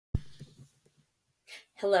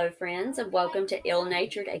Hello, friends, and welcome to Ill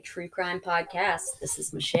Natured, a true crime podcast. This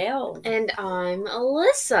is Michelle. And I'm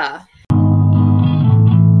Alyssa.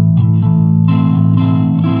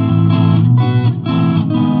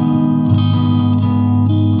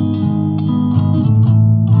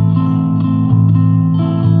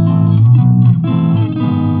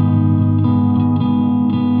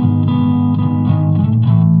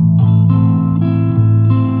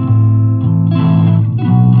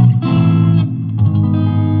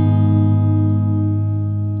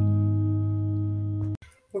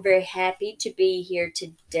 We're very happy to be here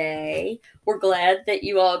today. We're glad that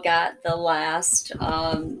you all got the last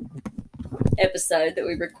episode that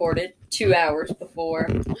we recorded 2 hours before.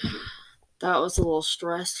 That was a little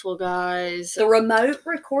stressful, guys. The remote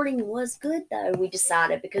recording was good, though, we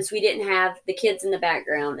decided, because we didn't have the kids in the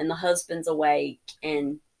background and the husband's awake.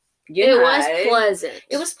 And It was pleasant.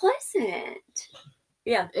 It was pleasant.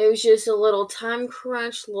 Yeah. It was just a little time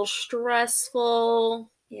crunch, a little stressful.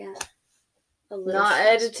 Yeah. Not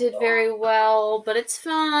edited very well, but it's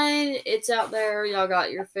fine. It's out there. Y'all got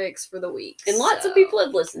your fix for the week. And lots of people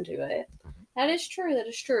have listened to it. That is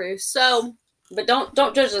true. So, but don't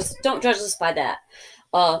judge us. Don't judge us by that.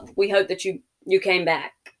 We hope that you came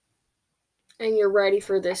back and you're ready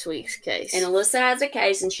for this week's case. And Alyssa has a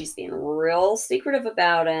case, and she's being real secretive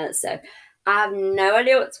about it. So I have no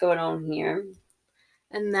idea what's going on here.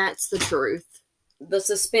 And that's the truth. The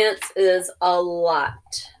suspense is a lot.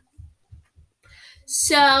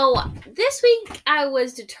 So, this week I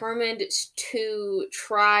was determined to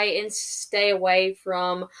try and stay away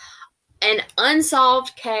from an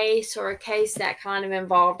unsolved case or a case that kind of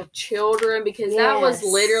involved children, because that was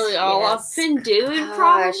literally all I've been doing,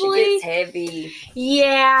 probably. It gets heavy.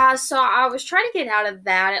 Yeah, so I was trying to get out of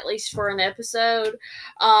that, at least for an episode.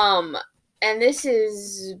 And this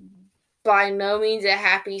is by no means a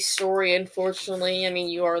happy story, unfortunately. I mean,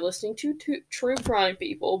 you are listening to true crime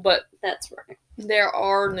people, but that's right. There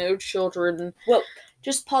are no children. Well,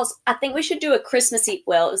 just pause. I think we should do a Christmassy.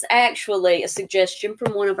 Well, it was actually a suggestion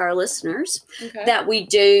from one of our listeners that we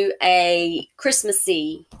do a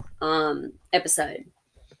Christmassy episode.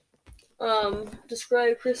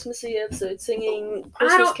 Describe Christmassy episode, singing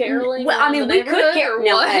Christmas caroling. Well, I mean, we could carol.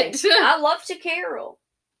 No, I love to carol.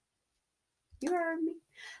 You heard me.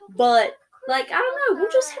 But, I don't know.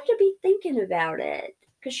 We'll just have to be thinking about it.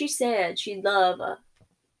 Because she said she'd love a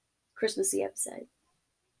Christmassy episode.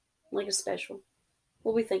 Like a special.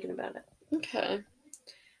 We'll be thinking about it. Okay.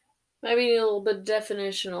 Maybe need a little bit of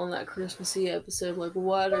definition on that Christmassy episode. Like,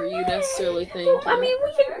 what are you necessarily thinking? Well, I mean,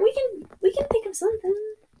 we can think of something.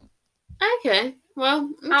 Okay. Well,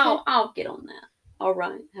 okay. I'll get on that. All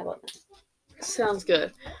right. How about that? Sounds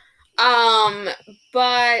good.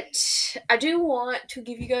 But I do want to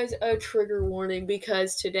give you guys a trigger warning,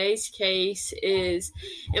 because today's case is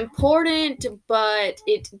important, but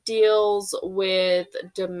it deals with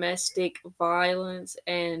domestic violence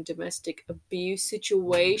and domestic abuse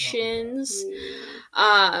situations.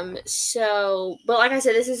 But like I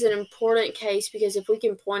said, this is an important case, because if we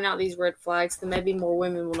can point out these red flags, then maybe more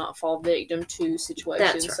women will not fall victim to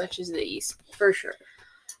situations such as these. For sure.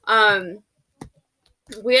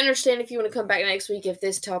 We understand if you want to come back next week if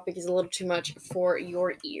this topic is a little too much for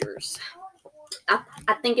your ears.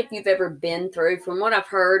 I think if you've ever been through, from what I've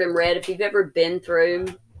heard and read, if you've ever been through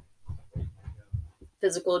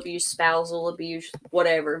physical abuse, spousal abuse,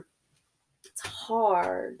 whatever, it's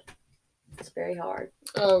hard. It's very hard.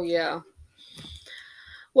 Oh, yeah.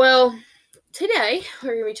 Well, today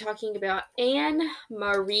we're going to be talking about Anne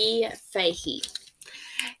Marie Fahey.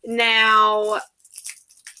 Now,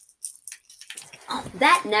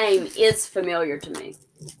 that name is familiar to me.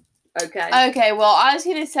 Okay, well, I was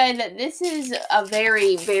going to say that this is a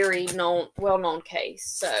very, very well-known case,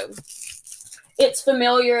 so. It's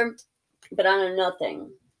familiar, but I know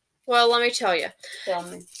nothing. Well, let me tell you. Tell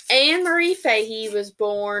me. Anne Marie Fahey was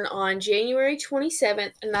born on January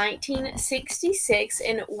 27th, 1966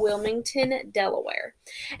 in Wilmington, Delaware,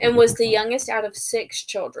 and was the youngest out of 6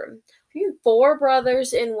 children. 4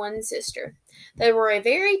 brothers and 1 sister. They were a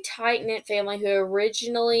very tight-knit family who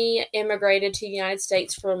originally immigrated to the United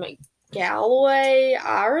States from Galway,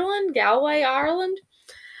 Ireland.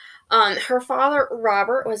 Her father,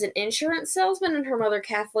 Robert, was an insurance salesman, and her mother,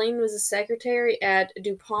 Kathleen, was a secretary at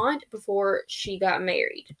DuPont before she got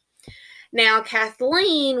married. Now,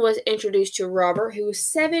 Kathleen was introduced to Robert, who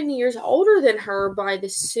was 7 years older than her, by the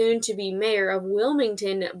soon-to-be mayor of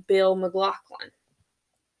Wilmington, Bill McLaughlin.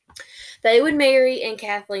 They would marry, and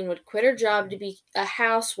Kathleen would quit her job to be a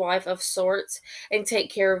housewife of sorts and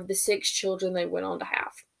take care of the 6 children they went on to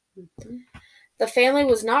have. Mm-hmm. The family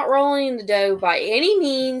was not rolling in the dough by any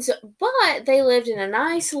means, but they lived in a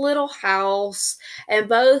nice little house, and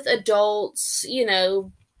both adults,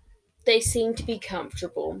 they seemed to be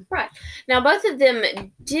comfortable. Right. Now, both of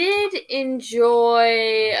them did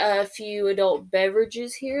enjoy a few adult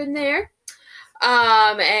beverages here and there.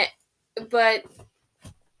 But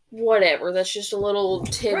whatever. That's just a little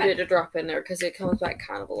tidbit to drop in there because it comes back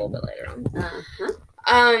kind of a little bit later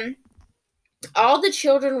on. All the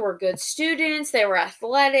children were good students. They were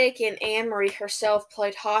athletic, and Anne Marie herself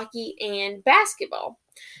played hockey and basketball.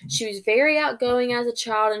 She was very outgoing as a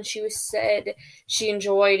child, and she said she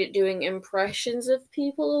enjoyed doing impressions of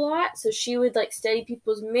people a lot. So she would study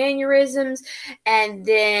people's mannerisms and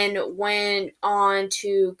then went on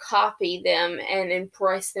to copy them and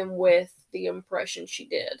impress them with the impression she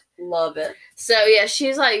did. Love it. So yeah,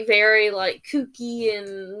 she's very kooky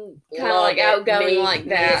and kind of outgoing like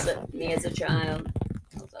that. Me as a child.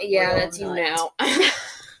 Yeah, that's you now.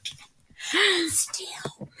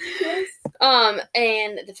 Still. Yes.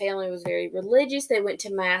 And the family was very religious. They went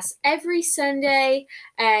to mass every Sunday,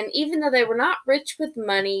 and even though they were not rich with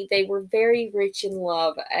money, they were very rich in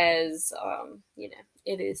love, as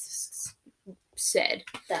it is said.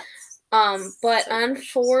 But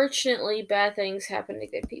unfortunately, bad things happen to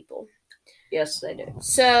good people. Yes, they do.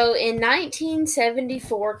 So, in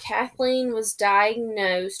 1974, Kathleen was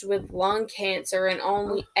diagnosed with lung cancer, and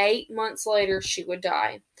only 8 months later, she would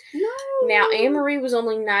die. No. Now, Anne Marie was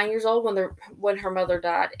only 9 years old when her mother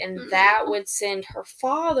died, and that would send her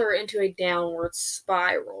father into a downward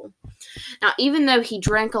spiral. Now, even though he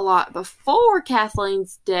drank a lot before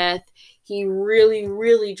Kathleen's death, he really,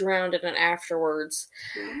 really drowned in it afterwards,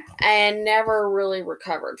 and never really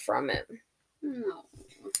recovered from it. No.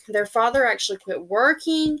 Their father actually quit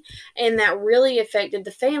working, and that really affected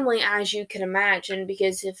the family, as you can imagine,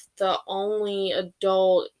 because if the only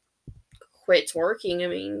adult quits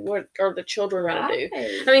working, what are the children going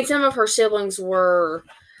to do? Some of her siblings were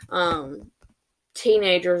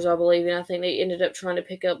teenagers, I believe, and I think they ended up trying to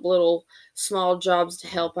pick up little small jobs to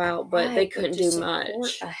help out, but they couldn't do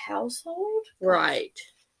much. A household? Right.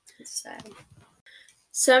 That's sad.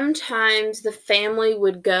 Sometimes the family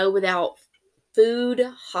would go without food,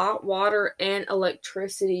 hot water, and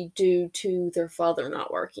electricity due to their father not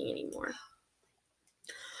working anymore.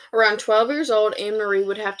 Around 12 years old, Anne Marie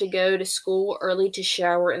would have to go to school early to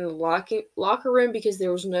shower in the locker room because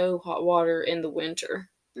there was no hot water in the winter.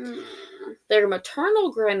 Their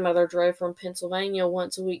maternal grandmother drove from Pennsylvania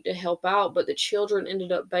once a week to help out, but the children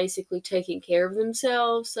ended up basically taking care of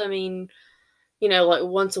themselves.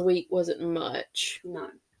 Once a week wasn't much. No.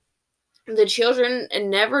 The children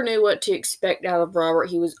never knew what to expect out of Robert.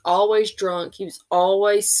 He was always drunk. He was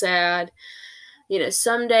always sad.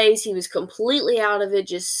 Some days he was completely out of it,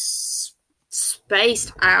 just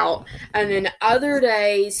spaced out. And then other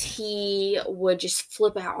days he would just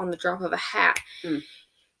flip out on the drop of a hat.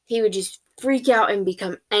 He would just freak out and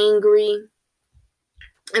become angry.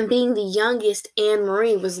 And being the youngest, Anne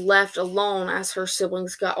Marie was left alone as her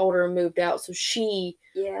siblings got older and moved out. So she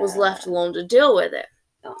was left alone to deal with it.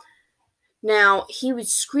 Now, he would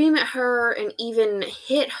scream at her and even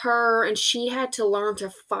hit her, and she had to learn to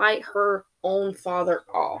fight her own father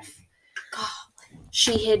off.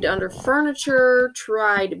 She hid under furniture,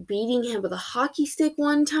 tried beating him with a hockey stick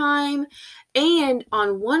one time, and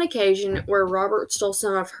on one occasion where Robert stole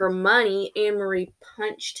some of her money, Anne Marie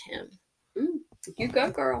punched him. You go,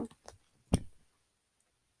 girl.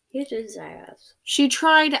 Hit his ass. She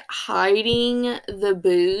tried hiding the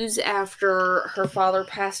booze after her father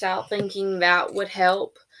passed out, thinking that would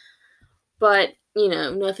help. But,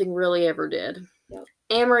 nothing really ever did. Yep.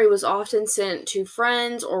 Anne Marie was often sent to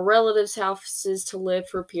friends' or relatives' houses to live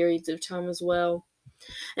for periods of time as well.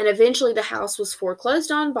 And eventually the house was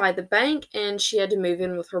foreclosed on by the bank, and she had to move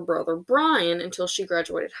in with her brother Brian until she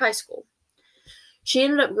graduated high school. She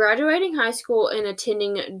ended up graduating high school and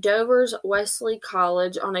attending Dover's Wesley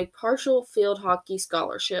College on a partial field hockey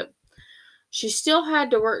scholarship. She still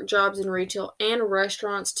had to work jobs in retail and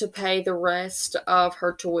restaurants to pay the rest of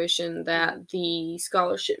her tuition that the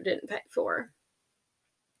scholarship didn't pay for.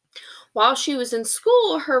 While she was in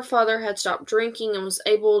school, her father had stopped drinking and was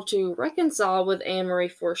able to reconcile with Anne Marie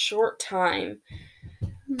for a short time.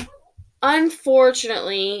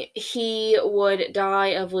 Unfortunately, he would die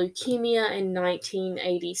of leukemia in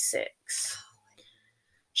 1986.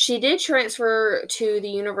 She did transfer to the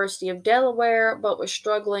University of Delaware, but was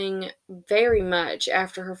struggling very much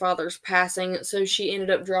after her father's passing, so she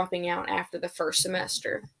ended up dropping out after the first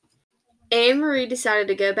semester. Anne Marie decided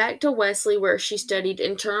to go back to Wesley, where she studied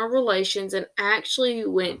internal relations and actually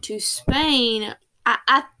went to Spain.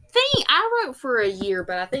 I think I wrote for a year,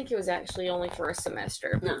 but I think it was actually only for a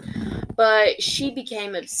semester. No. But she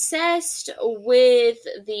became obsessed with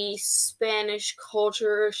the Spanish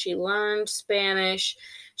culture. She learned Spanish.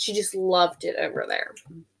 She just loved it over there.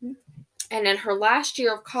 Mm-hmm. And in her last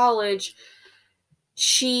year of college,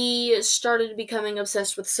 she started becoming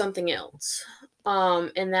obsessed with something else.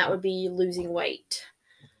 And that would be losing weight.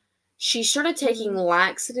 She started taking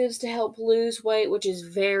laxatives to help lose weight, which is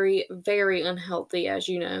very, very unhealthy, as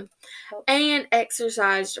you know, and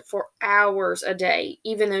exercised for hours a day,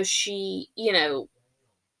 even though she, didn't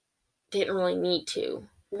really need to.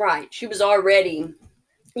 Right. She was already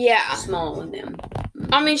Yeah. small in them.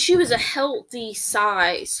 I mean, she was a healthy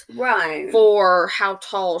size. Right. For how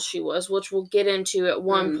tall she was, which we'll get into at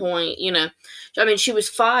one point, I mean, she was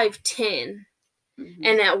 5'10". Mm-hmm.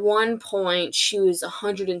 And at one point, she was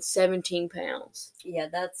 117 pounds. Yeah,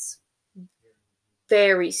 that's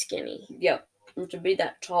very skinny. Yep. And to be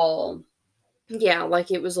that tall. Yeah,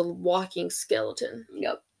 like it was a walking skeleton.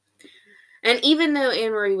 Yep. And even though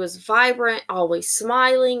Anne-Marie was vibrant, always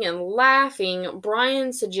smiling and laughing,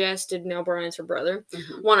 Brian suggested, now Brian's her brother,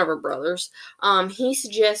 one of her brothers, he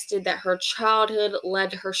suggested that her childhood led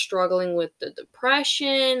to her struggling with the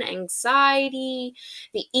depression, anxiety,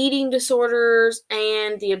 the eating disorders,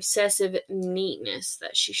 and the obsessive neatness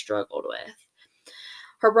that she struggled with.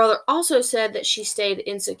 Her brother also said that she stayed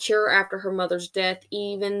insecure after her mother's death,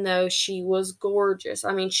 even though she was gorgeous.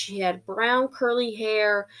 I mean, she had brown curly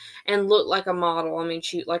hair and looked like a model. I mean,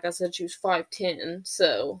 like I said, she was 5'10",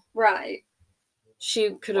 so right,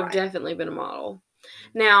 she could have definitely been a model.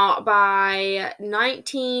 Now, by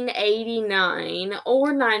 1989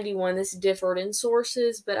 or 91, this differed in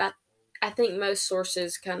sources, but I think most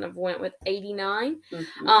sources kind of went with 89.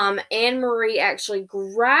 Mm-hmm. Anne-Marie actually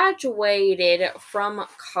graduated from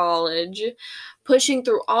college, pushing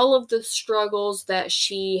through all of the struggles that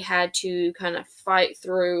she had to kind of fight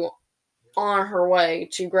through on her way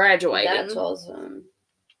to graduating. That's awesome.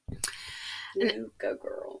 Go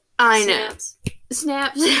girl. I know.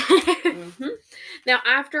 Snaps. Mm-hmm. Now,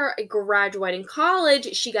 after graduating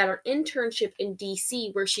college, she got her internship in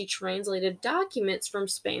D.C., where she translated documents from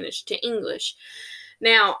Spanish to English.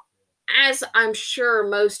 Now, as I'm sure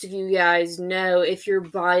most of you guys know, if you're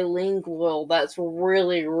bilingual, that's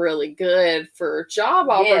really, really good for job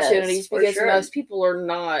opportunities, because most people are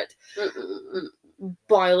not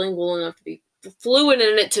bilingual enough to be fluent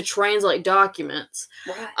in it to translate documents.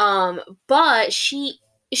 Right. But she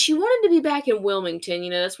wanted to be back in Wilmington.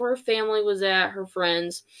 That's where her family was at, her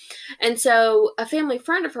friends. And so a family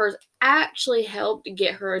friend of hers actually helped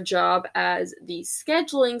get her a job as the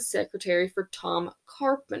scheduling secretary for Tom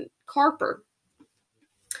Carper.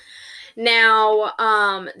 Now,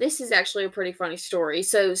 this is actually a pretty funny story.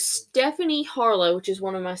 So Stephanie Harlow, which is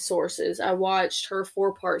one of my sources, I watched her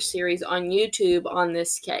 4-part series on YouTube on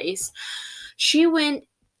this case. She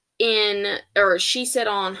said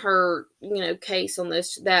on her, case on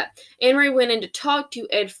this, that Anne-Marie went in to talk to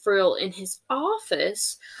Ed Frill in his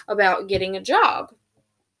office about getting a job.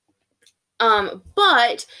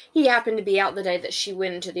 But he happened to be out the day that she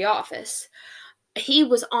went into the office. He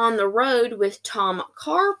was on the road with Tom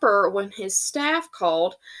Carper when his staff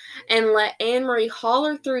called and let Anne-Marie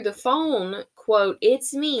holler through the phone, quote,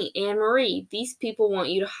 "It's me, Anne-Marie. These people want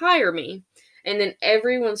you to hire me." And then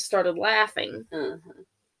everyone started laughing. Mm-hmm.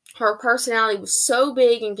 Her personality was so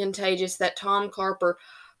big and contagious that Tom Carper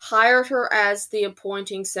hired her as the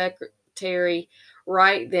appointing secretary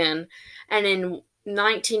right then. And in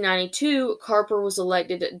 1992, Carper was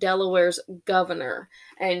elected Delaware's governor,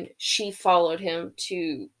 and she followed him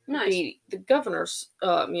to be the governor's,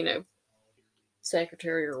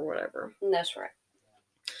 secretary or whatever. That's right.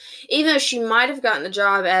 Even though she might have gotten the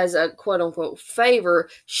job as a quote-unquote favor,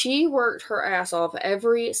 she worked her ass off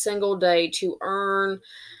every single day to earn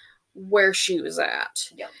where she was at.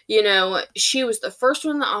 Yep. She was the first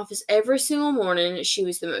one in the office every single morning. She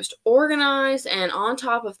was the most organized and on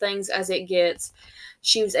top of things as it gets.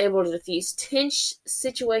 She was able to diffuse tense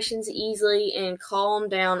situations easily and calm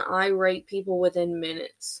down irate people within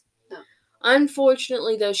minutes. Oh.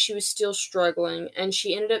 Unfortunately, though, she was still struggling, and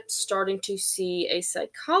she ended up starting to see a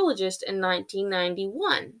psychologist in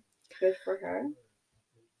 1991. Good for her.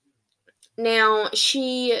 Now,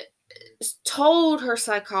 she told her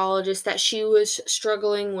psychologist that she was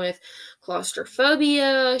struggling with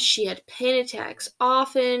claustrophobia. She had panic attacks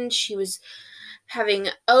often. She was having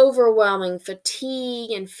overwhelming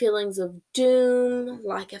fatigue and feelings of doom,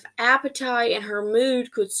 lack of appetite, and her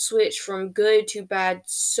mood could switch from good to bad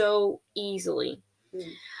so easily.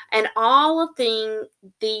 Mm. And all of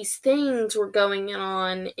these things were going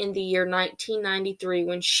on in the year 1993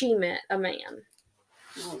 when she met a man.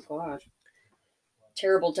 Oh, gosh.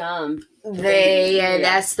 Terrible time.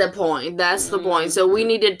 That's the point. That's the point. So we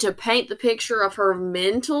needed to paint the picture of her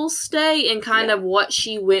mental state and kind of what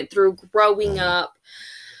she went through growing up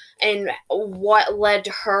and what led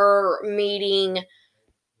to her meeting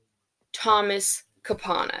Thomas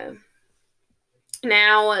Capano.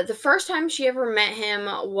 Now, the first time she ever met him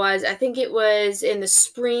was, I think it was in the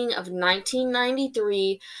spring of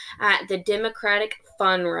 1993 at the Democratic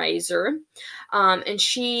fundraiser. And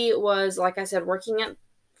she was, like I said,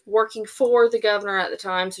 working for the governor at the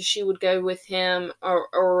time, so she would go with him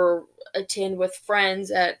or attend with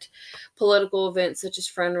friends at political events such as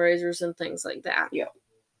fundraisers and things like that. Yeah.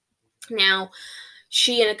 Now,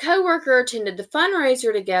 she and a coworker attended the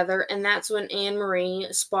fundraiser together, and that's when Anne Marie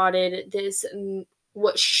spotted this,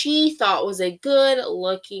 what she thought was a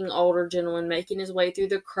good-looking older gentleman making his way through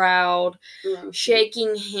the crowd,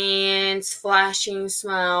 shaking hands, flashing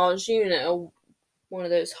smiles, one of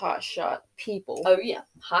those hotshot people. Oh, yeah.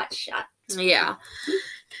 Hotshot. Yeah.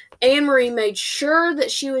 Anne Marie made sure that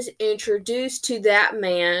she was introduced to that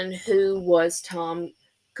man who was Tom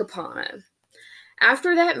Capano.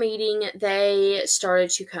 After that meeting, they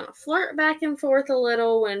started to kind of flirt back and forth a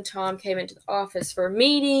little when Tom came into the office for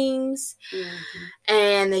meetings.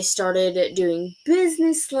 And they started doing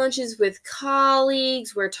business lunches with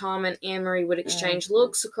colleagues where Tom and Anne Marie would exchange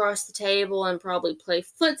looks across the table and probably play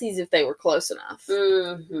footsies if they were close enough.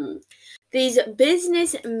 These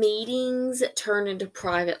business meetings turned into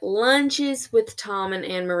private lunches with Tom and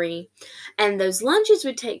Anne Marie, and those lunches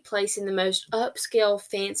would take place in the most upscale,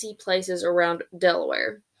 fancy places around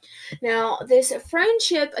Delaware. Now, this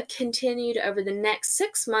friendship continued over the next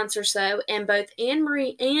 6 months or so, and both Anne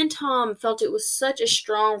Marie and Tom felt it was such a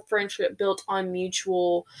strong friendship built on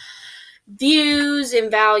mutual views and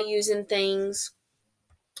values and things.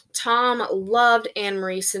 Tom loved Anne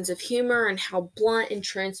Marie's sense of humor and how blunt and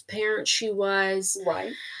transparent she was.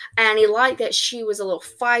 Right. And he liked that she was a little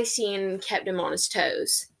feisty and kept him on his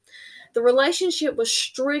toes. The relationship was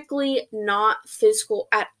strictly not physical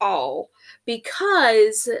at all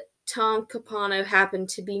because Tom Capano happened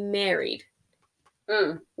to be married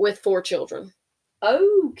with 4 children.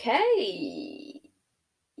 Okay.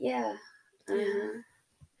 Yeah.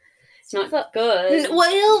 It's not good.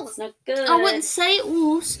 Well, it's not good. I wouldn't say it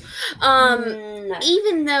was. No.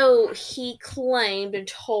 Even though he claimed and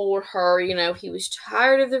told her, he was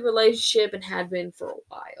tired of the relationship and had been for a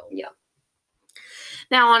while. Yeah.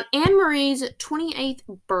 Now, on Anne Marie's 28th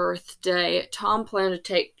birthday, Tom planned to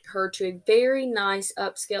take her to a very nice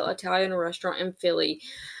upscale Italian restaurant in Philly.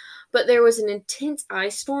 But there was an intense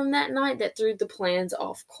ice storm that night that threw the plans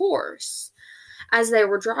off course. As they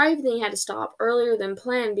were driving, they had to stop earlier than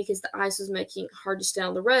planned because the ice was making it hard to stay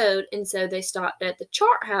on the road, and so they stopped at the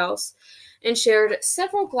Chart House and shared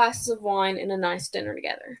several glasses of wine and a nice dinner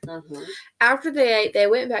together. After they ate, they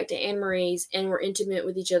went back to Anne Marie's and were intimate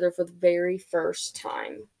with each other for the very first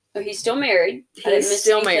time. Oh, he's still married? He's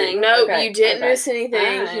still married. No, okay. You didn't miss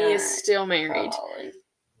anything. He is still married. Golly.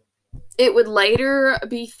 It would later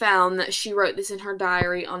be found that she wrote this in her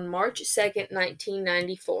diary on March 2nd,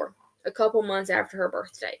 1994. A couple months after her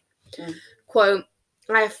birthday. Quote,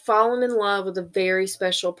 I have fallen in love with a very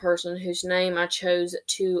special person whose name I chose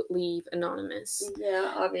to leave anonymous.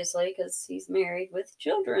 Yeah, obviously, because he's married with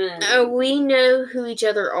children. We know who each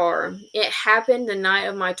other are. It happened the night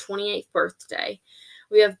of my 28th birthday.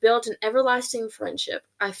 We have built an everlasting friendship.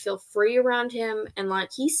 I feel free around him, and like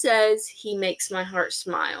he says, he makes my heart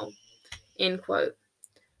smile. End quote.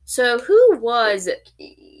 So who was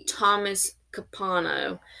Thomas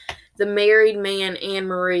Capano, the married man Anne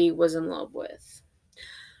Marie was in love with?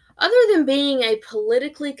 Other than being a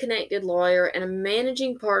politically connected lawyer and a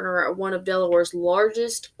managing partner at one of Delaware's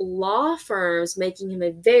largest law firms, making him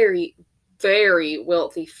a very, very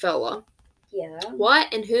wealthy fella. Yeah.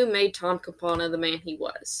 What and who made Tom Capano the man he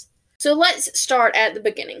was? So let's start at the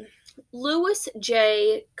beginning. Louis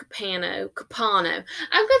J. Capano.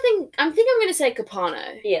 I'm going to say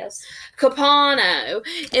Capano. Yes. Capano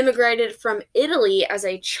immigrated from Italy as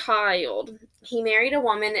a child. He married a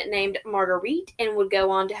woman named Marguerite and would go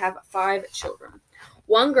on to have 5 children,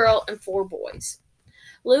 1 girl and 4 boys.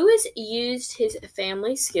 Louis used his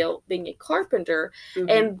family skill, being a carpenter,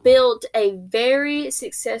 and built a very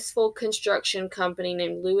successful construction company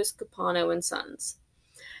named Louis Capano and Sons.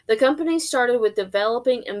 The company started with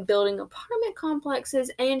developing and building apartment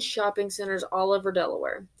complexes and shopping centers all over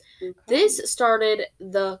Delaware. This started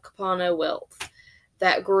the Capano wealth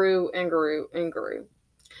that grew and grew and grew.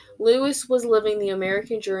 Louis was living the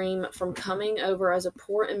American dream from coming over as a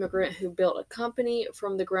poor immigrant who built a company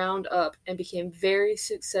from the ground up and became very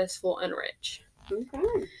successful and rich.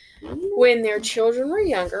 Okay. When their children were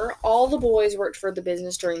younger, all the boys worked for the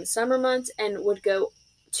business during the summer months and would go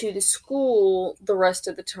to the school the rest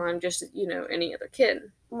of the time, just as, any other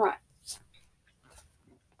kid. Right.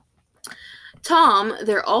 Tom,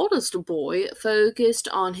 their oldest boy, focused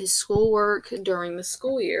on his schoolwork during the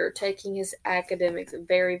school year, taking his academics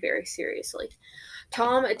very, very seriously.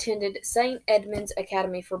 Tom attended St. Edmund's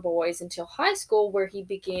Academy for Boys until high school, where he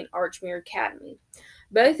began Archmere Academy.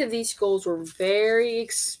 Both of these schools were very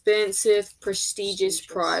expensive, prestigious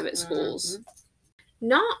private schools.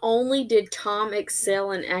 Not only did Tom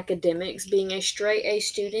excel in academics, being a straight A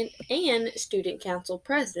student and student council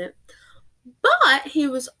president, but he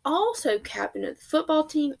was also captain of the football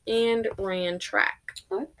team and ran track.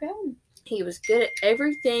 Okay. He was good at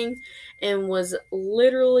everything and was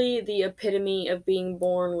literally the epitome of being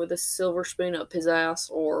born with a silver spoon up his ass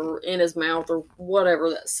or in his mouth or whatever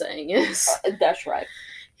that saying is. That's right.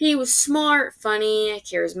 He was smart, funny,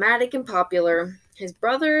 charismatic, and popular. His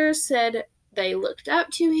brothers said they looked up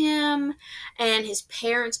to him, and his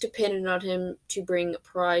parents depended on him to bring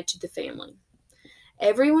pride to the family.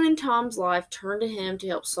 Everyone in Tom's life turned to him to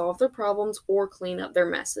help solve their problems or clean up their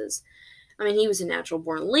messes. He was a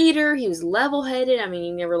natural-born leader. He was level-headed.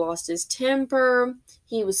 He never lost his temper.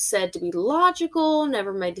 He was said to be logical,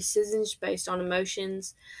 never made decisions based on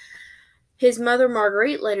emotions. His mother,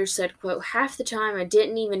 Marguerite, later said, quote, "Half the time I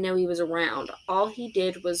didn't even know he was around. All he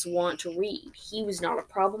did was want to read. He was not a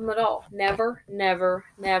problem at all. Never, never,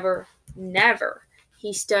 never, never.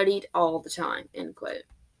 He studied all the time," end quote.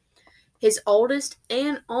 His oldest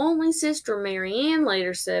and only sister, Marianne,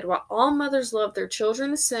 later said, "While all mothers love their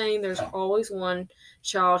children the same, there's always one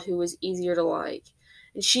child who is easier to like."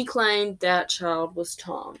 And she claimed that child was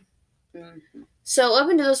Tom. Mm-hmm. So up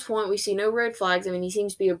until this point, we see no red flags. He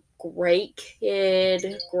seems to be a great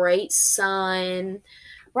kid, great son,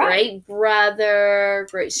 great brother,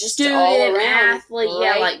 great student, all around athlete.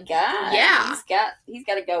 Great guy. Yeah. He's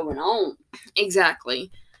got it going on.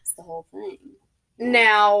 Exactly. That's the whole thing.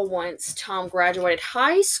 Now, once Tom graduated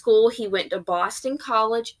high school, he went to Boston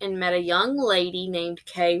College and met a young lady named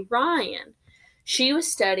Kay Ryan. She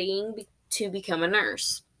was studying to become a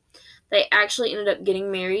nurse. They actually ended up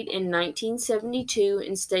getting married in 1972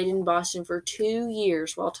 and stayed in Boston for 2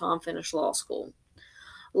 years while Tom finished law school.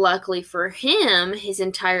 Luckily for him, his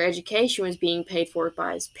entire education was being paid for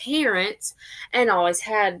by his parents and always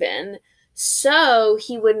had been. So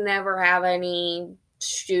he would never have any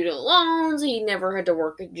student loans. He never had to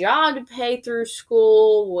work a job to pay through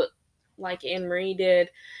school, like Anne-Marie did.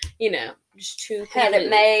 Just two had it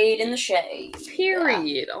made in the shade.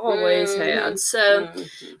 Period. Yeah. Always had. So,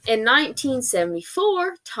 in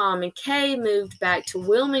 1974, Tom and Kay moved back to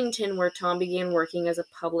Wilmington, where Tom began working as a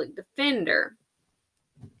public defender.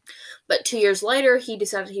 But 2 years later, he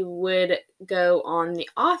decided he would go on the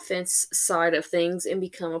offense side of things and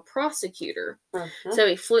become a prosecutor. Uh-huh. So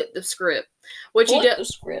he flipped the script. He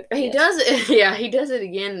does it. Yeah, he does it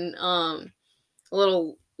again a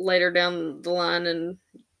little later down the line, and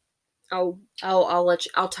I'll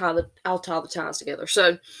tie the ties together.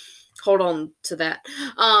 So hold on to that.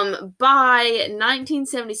 By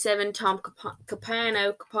 1977, Tom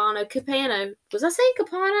Capano. Was I saying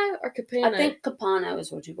Capano or Capano? I think Capano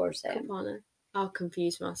is what you were saying. Capano. I'll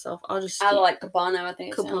confuse myself. I like Capano. I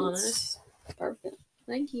think Capano. Sounds perfect.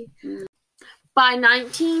 Thank you. By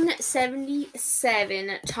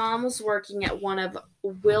 1977, Tom was working at one of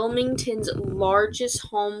Wilmington's largest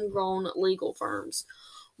homegrown legal firms,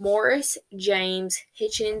 Morris, James,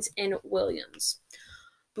 Hitchens, and Williams.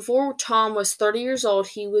 Before Tom was 30 years old,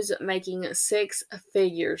 he was making 6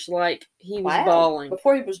 figures. He was balling.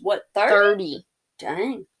 Before he was what, 30?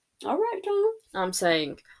 Dang. All right, Tom. I'm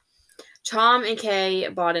saying. Tom and Kay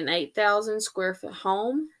bought an 8,000 square foot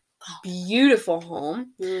home. Beautiful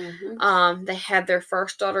home. Mm-hmm. They had their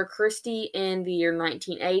first daughter, Christy, in the year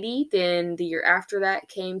 1980. Then the year after that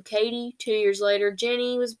came Katie. 2 years later,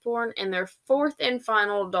 Jenny was born, and their fourth and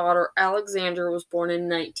final daughter, Alexandra, was born in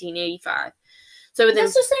 1985. So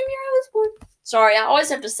that's the same year I was born. Sorry, I always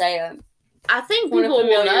have to say it. I think people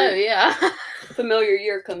will know, yeah. Familiar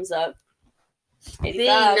year comes up. 85. The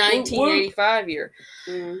 1985 year.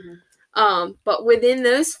 Mm-hmm. But within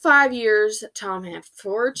those 5 years, Tom had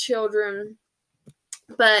 4 children.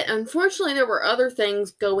 But unfortunately, there were other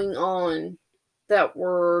things going on that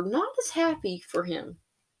were not as happy for him,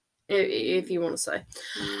 if you want to say.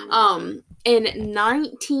 In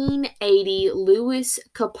 1980, Louis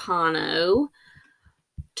Capano,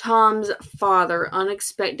 Tom's father,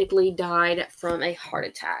 unexpectedly died from a heart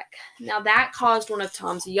attack. Now, that caused one of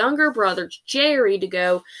Tom's younger brothers, Jerry, to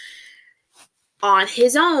go on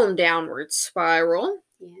his own downward spiral.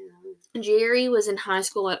 Yeah. Jerry was in high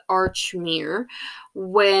school at Archmere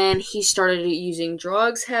when he started using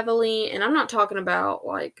drugs heavily, and I'm not talking about,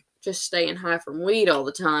 like, just staying high from weed all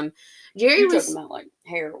the time. Jerry You're was talking about, like,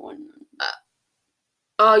 heroin.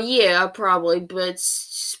 Yeah, probably, but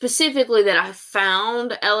specifically that I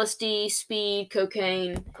found LSD, speed,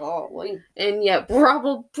 cocaine. Golly. And yeah,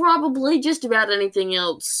 probably just about anything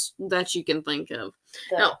else that you can think of.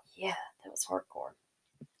 Yeah, that was hardcore.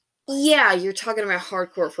 Yeah, you're talking about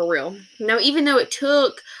hardcore for real. Now, even though it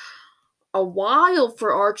took a while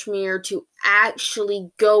for Archmere to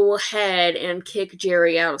actually go ahead and kick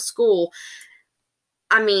Jerry out of school,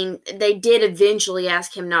 I mean, they did eventually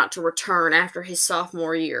ask him not to return after his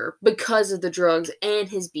sophomore year because of the drugs, and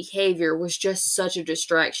his behavior was just such a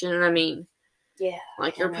distraction. And I mean, yeah,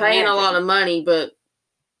 like, you're paying a lot of money, but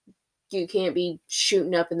you can't be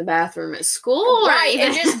shooting up in the bathroom at school, right?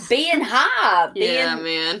 And just being high, yeah,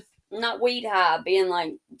 man, not weed high, being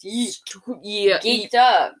like, yeah, geeked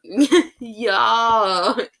up,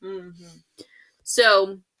 yeah. Mm-hmm.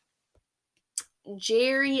 So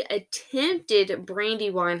Jerry attempted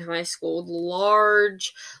Brandywine High School, the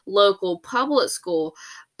large local public school,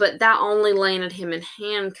 but that only landed him in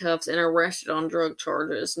handcuffs and arrested on drug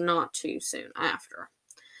charges not too soon after.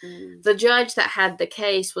 The judge that had the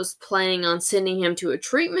case was planning on sending him to a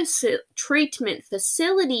treatment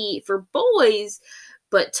facility for boys,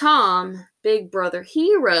 but Tom, Big Brother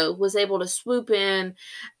Hero, was able to swoop in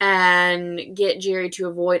and get Jerry to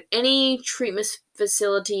avoid any treatment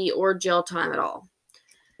facility or jail time at all.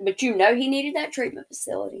 But you know he needed that treatment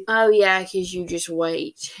facility. Oh, yeah, because you just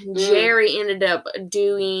wait. Jerry ended up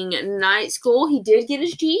doing night school. He did get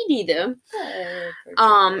his GED, though.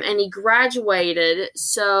 And he graduated.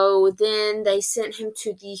 So then they sent him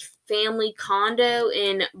to the family condo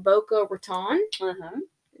in Boca Raton.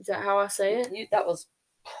 Is that how I say it? That was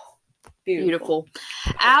beautiful.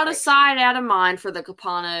 Out of sight, out of mind for the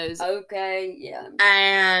Capanos. Okay, yeah.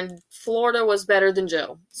 And Florida was better than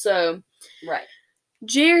jail. So, right.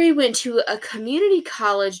 Jerry went to a community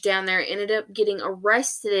college down there, ended up getting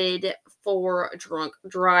arrested for drunk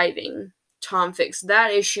driving. Tom fixed that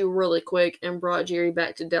issue really quick and brought Jerry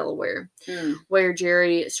back to Delaware, where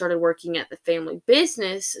Jerry started working at the family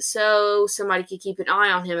business so somebody could keep an eye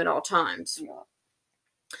on him at all times. Yeah.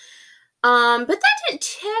 But that didn't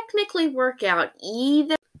technically work out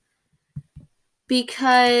either,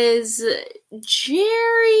 because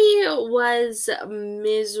Jerry was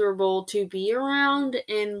miserable to be around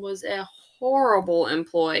and was a horrible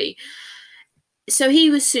employee. So he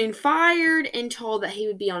was soon fired and told that he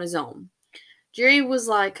would be on his own. Jerry was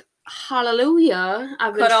like, hallelujah.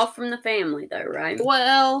 Cut off from the family, though, right?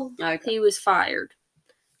 Well, He was fired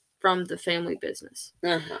from the family business.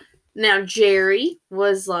 Now, Jerry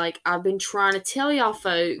was like, I've been trying to tell y'all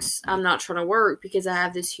folks I'm not trying to work because I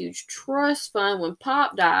have this huge trust fund. When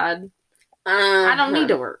Pop died, I don't need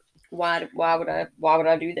to work. Why would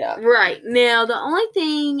I do that? Right. Now, the only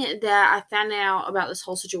thing that I found out about this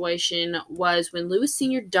whole situation was when Lewis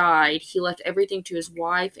Sr. died, he left everything to his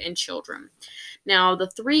wife and children. Now, the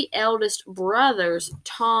three eldest brothers,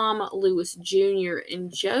 Tom, Lewis Jr., and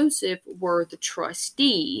Joseph, were the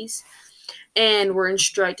trustees and were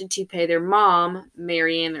instructed to pay their mom,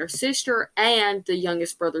 Mary Ann, their sister, and the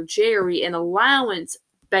youngest brother, Jerry, an allowance,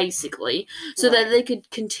 basically, so that they could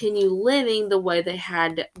continue living the way they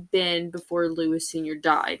had been before Lewis Sr.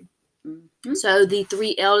 died. So the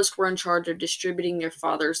three eldest were in charge of distributing their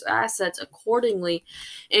father's assets accordingly,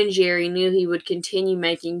 and Jerry knew he would continue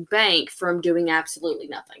making bank from doing absolutely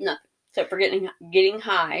nothing. Nothing. Except for getting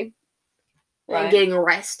high. Right. And getting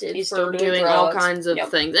arrested for doing all kinds of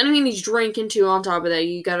things. And I mean, he's drinking too on top of that.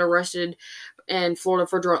 You got arrested in Florida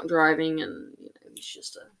for drunk driving, and he's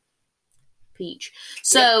just a peach.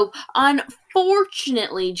 So,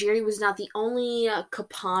 unfortunately, Jerry was not the only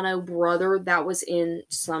Capano brother that was in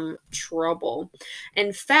some trouble.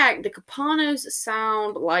 In fact, the Capanos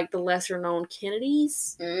sound like the lesser-known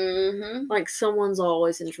Kennedys. Like someone's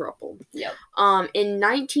always in trouble. Yep. In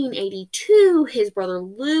 1982, his brother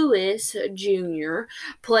Lewis Jr.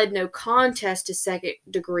 pled no contest to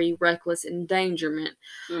second-degree reckless endangerment.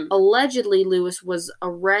 Allegedly, Lewis was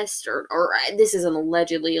arrested, or this isn't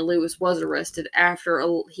allegedly, Lewis was arrested after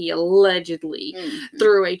he allegedly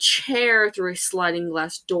threw a chair through a sliding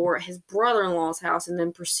glass door at his brother-in-law's house and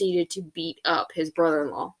then proceeded to beat up his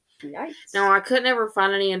brother-in-law. Yikes. Now, I could never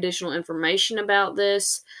find any additional information about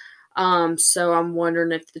this, so I'm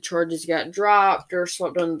wondering if the charges got dropped or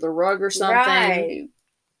swept under the rug or something.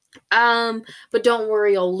 Right. But don't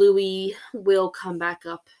worry, old Louie will come back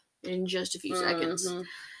up in just a few seconds.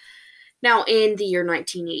 Now, in the year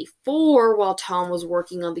 1984, while Tom was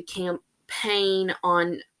working on the campaign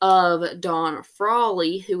of Don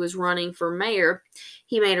Frawley, who was running for mayor,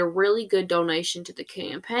 he made a really good donation to the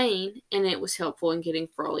campaign, and it was helpful in getting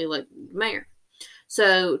Frawley elected mayor.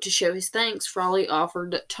 So, to show his thanks, Frawley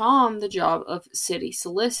offered Tom the job of city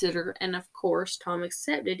solicitor, and of course, Tom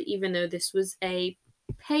accepted, even though this was a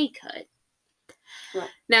pay cut. Right.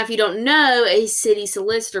 Now, if you don't know, a city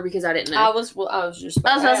solicitor, because I didn't know. I was just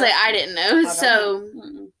about to say, I didn't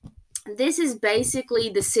know. This is basically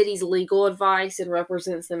the city's legal advice and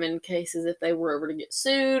represents them in cases if they were ever to get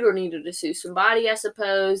sued or needed to sue somebody, I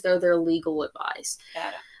suppose. They're their legal advice.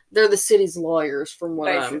 Got it. They're the city's lawyers, from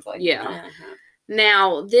what yeah. Uh-huh.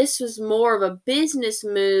 Now, this was more of a business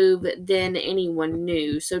move than anyone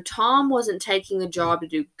knew. So Tom wasn't taking the job to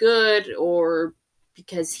do good or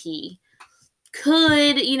because he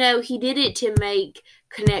could. He did it to make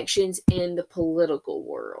connections in the political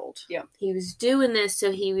world. Yeah. He was doing this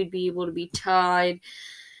so he would be able to be tied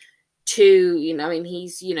to,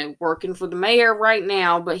 he's, working for the mayor right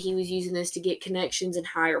now, but he was using this to get connections in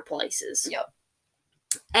higher places. Yep.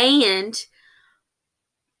 And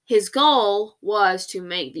his goal was to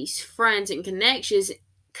make these friends and connections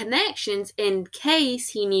in case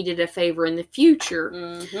he needed a favor in the future.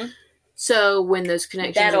 Mm-hmm. So when those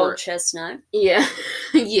connections that old chestnut. Yeah.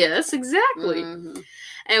 Yes, exactly. Mm-hmm.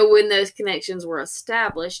 And when those connections were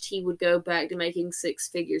established, he would go back to making six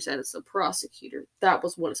figures as a prosecutor. That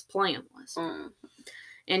was what his plan was. Mm-hmm.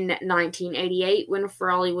 In 1988, when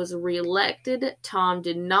Frawley was reelected, Tom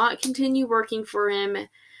did not continue working for him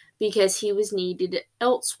because he was needed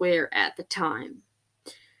elsewhere at the time.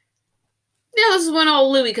 Now, this is when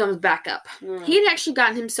old Louis comes back up. He had actually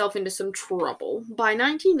gotten himself into some trouble. By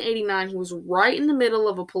 1989, he was right in the middle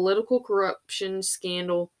of a political corruption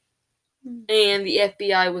scandal, and the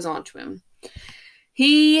FBI was onto him.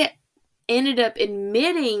 He ended up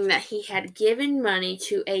admitting that he had given money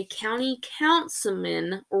to a county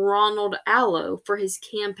councilman, Ronald Allo, for his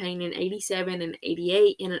campaign in 87 and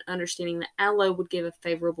 88, in an understanding that Allo would give a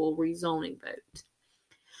favorable rezoning vote.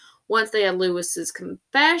 Once they had Lewis's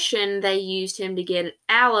confession, they used him to get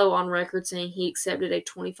Allo on record saying he accepted a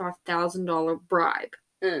 $25,000 bribe.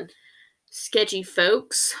 Sketchy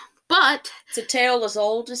folks, but it's a tale as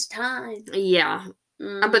old as time. Yeah.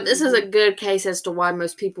 Mm-hmm. But this is a good case as to why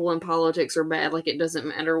most people in politics are bad. Like, it doesn't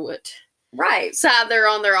matter what side they're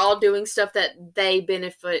on. They're all doing stuff that they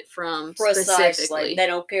benefit from. Precisely. Specifically. They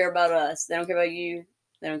don't care about us. They don't care about you.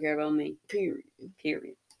 They don't care about me.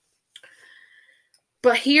 Period.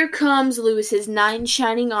 But here comes Lewis's knight in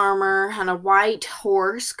shining armor on a white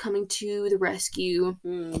horse coming to the rescue.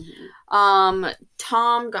 Mm-hmm.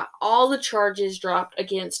 Tom got all the charges dropped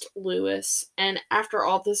against Lewis, and after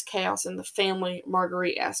all this chaos in the family,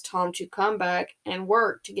 Marguerite asked Tom to come back and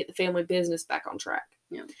work to get the family business back on track.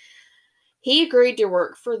 Yeah. He agreed to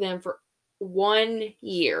work for them for 1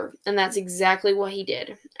 year, and that's exactly what he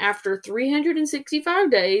did. After 365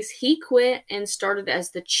 days, he quit and started as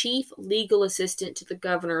the chief legal assistant to the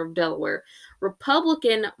governor of Delaware,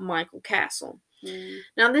 Republican Michael Castle.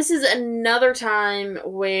 Now, this is another time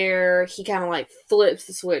where he kind of flips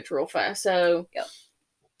the switch real fast. So,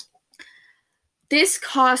 this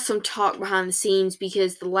caused some talk behind the scenes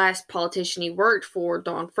because the last politician he worked for,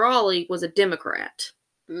 Don Frawley, was a Democrat.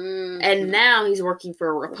 Mm-hmm. And now he's working for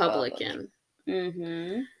a Republican.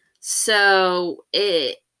 Mm-hmm. So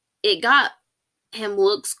it got him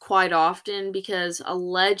looks quite often because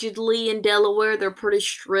allegedly in Delaware they're pretty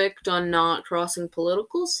strict on not crossing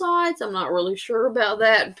political sides. I'm not really sure about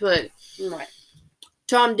that, but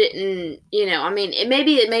Tom didn't, it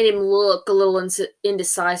made him look a little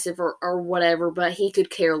indecisive or whatever, but he could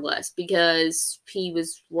care less because he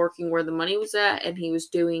was working where the money was at and he was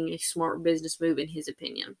doing a smart business move in his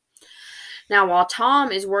opinion. Now, while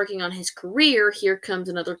Tom is working on his career, here comes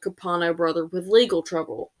another Capano brother with legal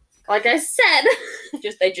trouble. Like I said,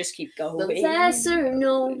 they just keep going. The lesser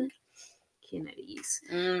known Kennedys.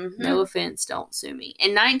 Mm-hmm. No offense, don't sue me.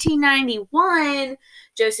 In 1991,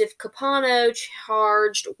 Joseph Capano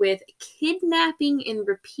charged with kidnapping and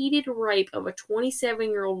repeated rape of a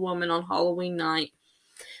 27-year-old woman on Halloween night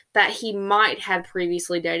that he might have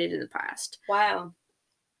previously dated in the past. Wow.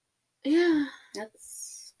 Yeah.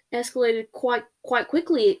 That's escalated quite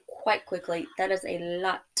quickly. Quite quickly. That is a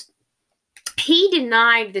lot. He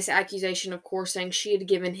denied this accusation, of course, saying she had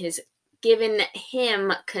given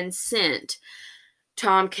him consent.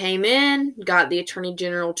 Tom came in, got the Attorney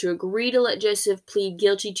General to agree to let Joseph plead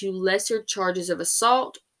guilty to lesser charges of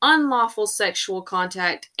assault, unlawful sexual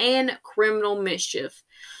contact, and criminal mischief,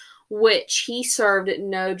 which he served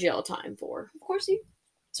no jail time for. Of course he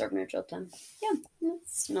served no jail time. Yeah,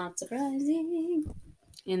 that's not surprising.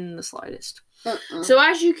 in the slightest. So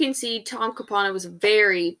as you can see, Tom Capano was a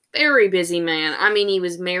very, very busy man. I mean, he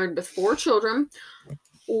was married with 4 children,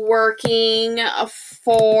 working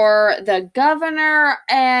for the governor,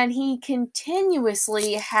 and he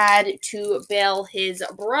continuously had to bail his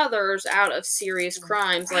brothers out of serious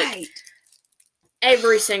crimes, like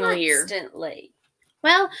every single year. Constantly.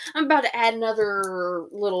 Well, I'm about to add another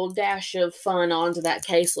little dash of fun onto that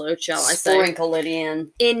caseload, shall I say? Sprinkle it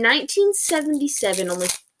in. In 1977, only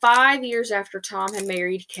 5 years after Tom had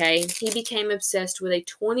married Kay, he became obsessed with a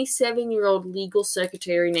 27-year-old legal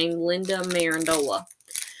secretary named Linda Marandola.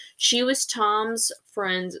 She was Tom's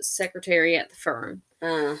friend's secretary at the firm.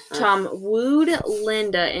 Tom wooed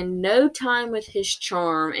Linda in no time with his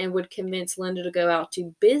charm and would convince Linda to go out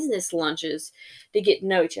to business lunches to get to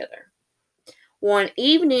know each other. One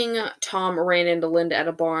evening, Tom ran into Linda at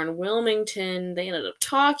a bar in Wilmington. They ended up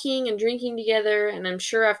talking and drinking together, and I'm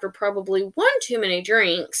sure after probably one too many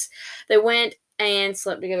drinks, they went and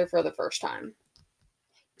slept together for the first time.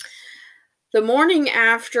 The morning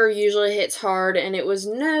after usually hits hard, and it was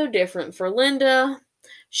no different for Linda.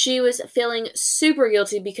 She was feeling super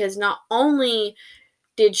guilty because not only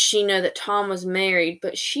did she know that Tom was married,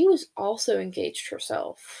 but she was also engaged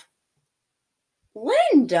herself.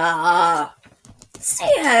 Linda!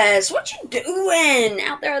 Sis, what you doing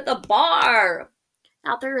out there at the bar?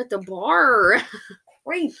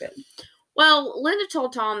 Creeping. Well, Linda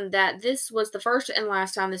told Tom that this was the first and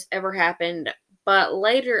last time this ever happened, but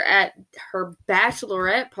later at her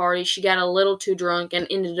bachelorette party, she got a little too drunk and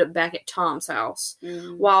ended up back at Tom's house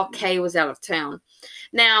while Kay was out of town.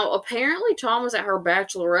 Now, apparently Tom was at her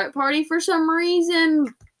bachelorette party for some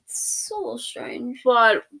reason. It's a little strange.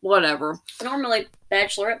 But whatever. Normally,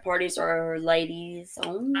 bachelorette parties are ladies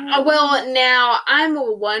only. Well, now, I'm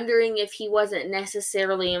wondering if he wasn't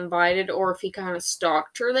necessarily invited or if he kind of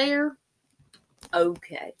stalked her there.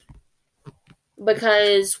 Okay.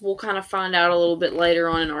 Because we'll kind of find out a little bit later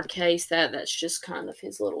on in our case that that's just kind of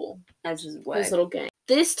his little game.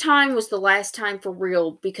 This time was the last time for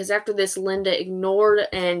real, because after this, Linda ignored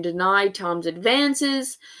and denied Tom's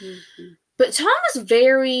advances. But Tom was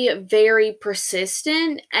very, very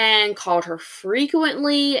persistent and called her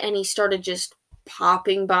frequently, and he started just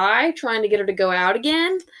popping by, trying to get her to go out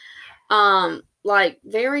again. Like,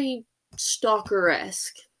 very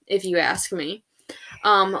stalker-esque, if you ask me.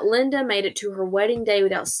 Linda made it to her wedding day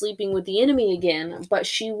without sleeping with the enemy again, but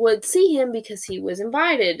she would see him because he was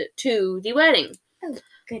invited to the wedding. Oh,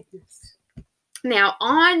 goodness. Now,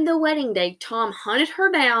 on the wedding day, Tom hunted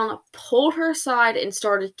her down, pulled her aside, and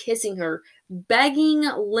started kissing her, begging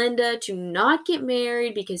Linda to not get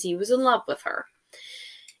married because he was in love with her.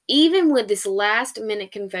 Even with this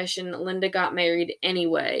last-minute confession, Linda got married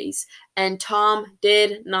anyways, and Tom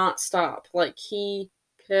did not stop. Like, he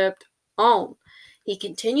kept on. He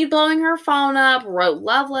continued blowing her phone up, wrote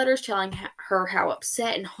love letters telling her how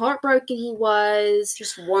upset and heartbroken he was.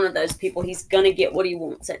 Just one of those people. He's going to get what he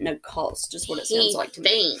wants at no cost, is what it sounds like to me.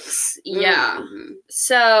 He thinks. Yeah.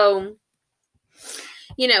 So,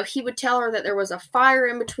 you know, he would tell her that there was a fire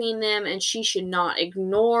in between them and she should not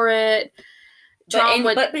ignore it. Tom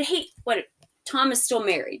is still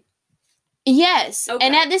married. Yes. Okay.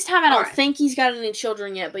 And at this time, I don't think he's got any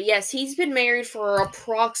children yet. But yes, he's been married for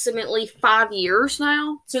approximately 5 years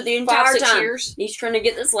now. So the entire time, he's trying to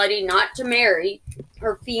get this lady not to marry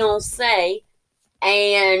her fiancé.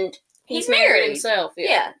 And he's married himself.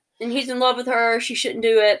 Yeah. And he's in love with her. She shouldn't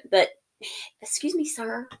do it. But, excuse me,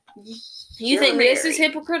 sir. You think this is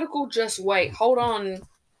hypocritical? Just wait. Hold on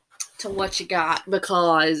to what you got.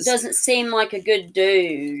 Because doesn't seem like a good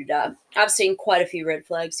dude. I've seen quite a few red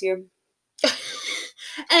flags here.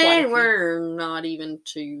 And we're not even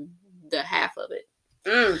to the half of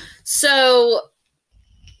it. So,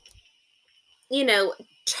 you know,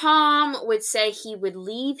 Tom would say he would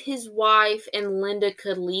leave his wife and Linda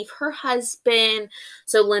could leave her husband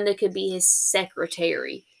so Linda could be his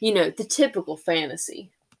secretary. You know, the typical fantasy.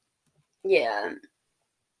 Yeah.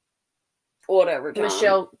 Whatever, Tom.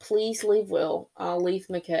 Michelle, please leave Will. I'll leave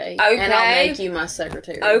McKay. Okay. And I'll make you my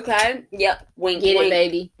secretary. Okay. Yep. Wink, Get wink. it,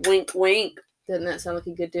 baby. Wink, wink. Doesn't that sound like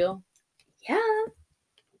a good deal? Yeah.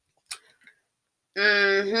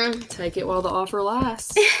 Take it while the offer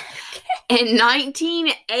lasts. In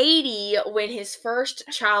 1980, when his first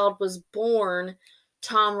child was born,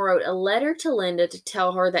 Tom wrote a letter to Linda to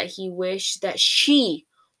tell her that he wished that she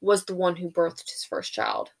was the one who birthed his first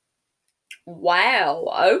child. Wow.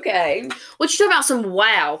 Okay. What you talking about? Some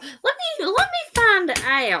wow? Let me find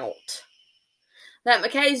out that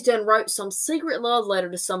McKay's done wrote some secret love letter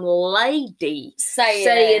to some lady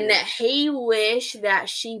saying that he wished that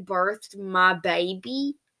she birthed my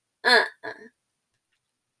baby.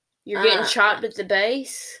 You're getting chopped at the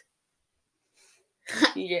base.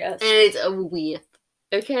 Yes. And it's a whiff.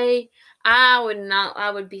 Okay?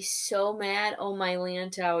 I would be so mad on my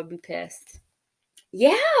Lanta, I would be pissed.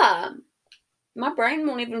 Yeah. My brain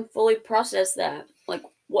won't even fully process that. Like,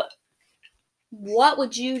 what? What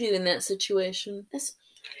would you do in that situation?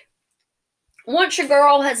 Once your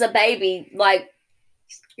girl has a baby, like,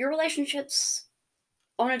 your relationship's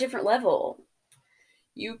on a different level.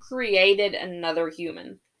 You created another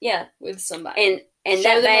human. Yeah. With somebody. And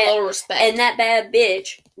show them a little respect. And that bad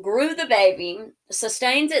bitch grew the baby,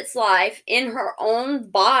 sustains its life in her own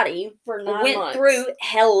body, for 9 went months. through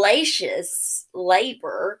hellacious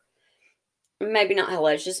labor. Maybe not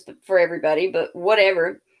hellacious for everybody, but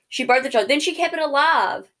whatever. She birthed the child. Then she kept it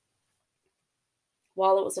alive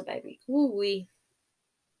while it was a baby. Ooh-wee.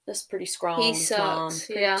 That's pretty strong, He sucks,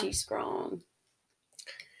 Tom. Pretty strong.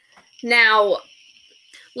 Now,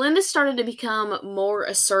 Linda started to become more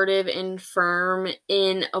assertive and firm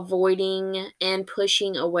in avoiding and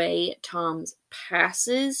pushing away Tom's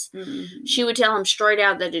passes. Mm-hmm. She would tell him straight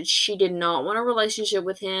out that she did not want a relationship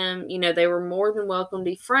with him. You know, they were more than welcome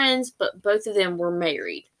to be friends, but both of them were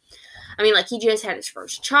married. I mean, like, he just had his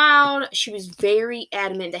first child. She was very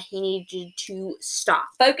adamant that he needed to stop.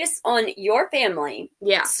 Focus on your family,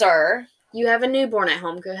 sir. You have a newborn at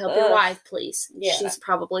home. Go help your wife, please. Yeah. She's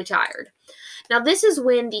probably tired. Now, this is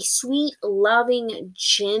when the sweet, loving,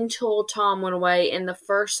 gentle Tom went away and the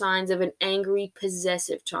first signs of an angry,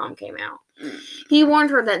 possessive Tom came out. He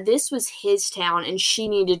warned her that this was his town and she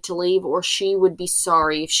needed to leave or she would be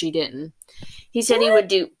sorry if she didn't. He said he would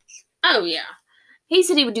do... Oh, yeah. He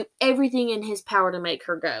said he would do everything in his power to make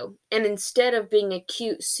her go. And instead of being a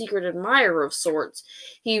cute, secret admirer of sorts,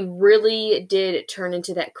 he really did turn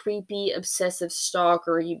into that creepy, obsessive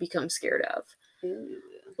stalker you become scared of.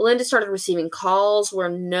 Linda started receiving calls where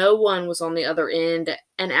no one was on the other end,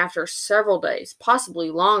 and after several days, possibly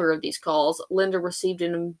longer of these calls, Linda received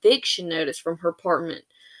an eviction notice from her apartment,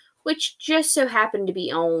 which just so happened to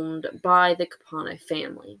be owned by the Capano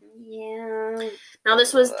family. Yeah. Now,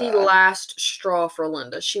 this was the last straw for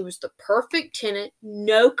Linda. She was the perfect tenant,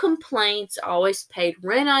 no complaints, always paid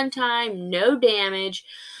rent on time, no damage.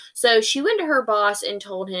 So she went to her boss and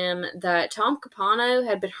told him that Tom Capano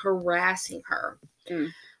had been harassing her.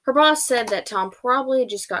 Her boss said that Tom probably had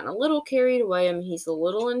just gotten a little carried away. I mean, he's a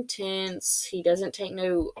little intense. He doesn't take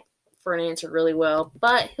no for an answer really well,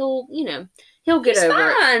 but he'll get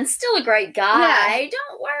over it. Still a great guy. Yeah.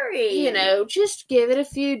 Don't worry. Just give it a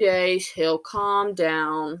few days. He'll calm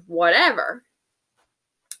down. Whatever.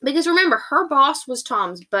 Because remember, her boss was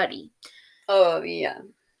Tom's buddy. Oh, yeah.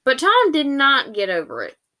 But Tom did not get over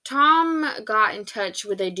it. Tom got in touch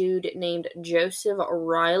with a dude named Joseph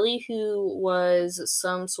Riley, who was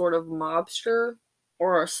some sort of mobster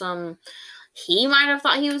or he might have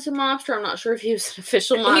thought he was a mobster. I'm not sure if he was an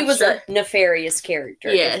official mobster. He was a nefarious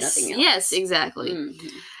character. Yes. If nothing else. Yes, exactly. Mm-hmm.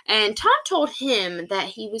 And Tom told him that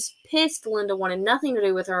he was pissed Linda wanted nothing to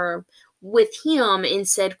do with him, and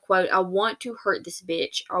said, quote, "I want to hurt this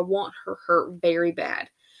bitch. I want her hurt very bad.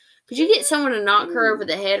 Could you get someone to knock her over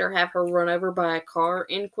the head or have her run over by a car?"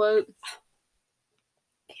 End quote.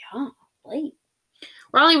 Yeah, late.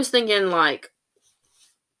 Riley was thinking, like,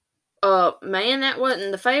 man, that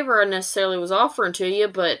wasn't the favor I necessarily was offering to you,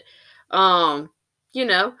 but,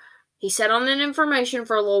 he sat on that information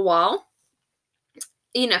for a little while,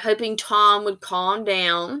 hoping Tom would calm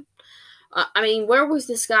down. I mean, where was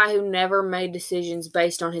this guy who never made decisions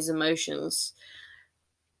based on his emotions?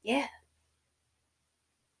 Yeah.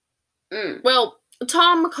 Well,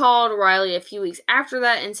 Tom called Riley a few weeks after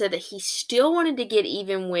that and said that he still wanted to get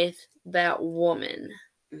even with that woman.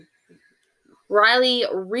 Riley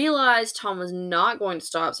realized Tom was not going to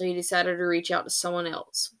stop, so he decided to reach out to someone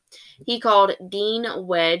else. He called Dean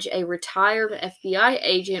Wedge, a retired FBI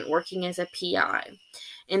agent working as a PI.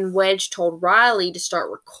 And Wedge told Riley to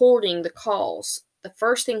start recording the calls. The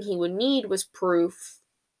first thing he would need was proof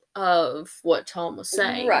of what Tom was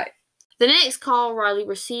saying. Right. The next call Riley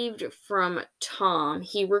received from Tom,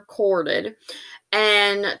 he recorded,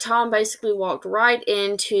 and Tom basically walked right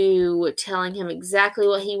into telling him exactly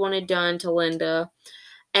what he wanted done to Linda,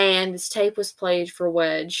 and this tape was played for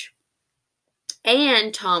Wedge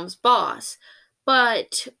and Tom's boss,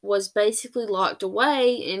 but was basically locked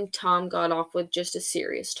away, and Tom got off with just a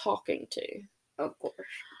serious talking to. Of course.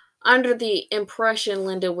 Under the impression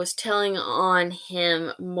Linda was telling on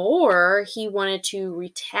him more, he wanted to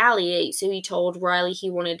retaliate, so he told Riley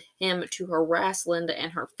he wanted him to harass Linda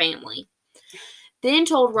and her family. Then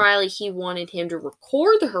told Riley he wanted him to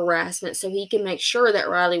record the harassment so he could make sure that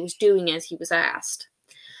Riley was doing as he was asked.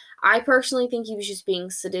 I personally think he was just being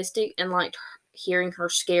sadistic and liked hearing her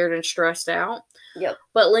scared and stressed out. Yep.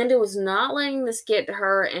 But Linda was not letting this get to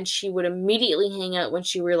her, and she would immediately hang up when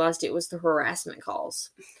she realized it was the harassment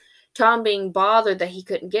calls. Tom, being bothered that he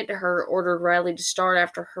couldn't get to her, ordered Riley to start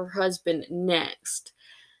after her husband next.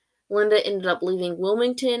 Linda ended up leaving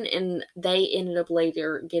Wilmington, and they ended up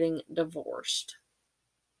later getting divorced.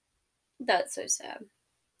 That's so sad.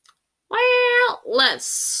 Well,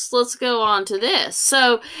 let's go on to this.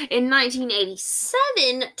 So, in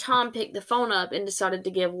 1987, Tom picked the phone up and decided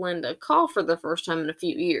to give Linda a call for the first time in a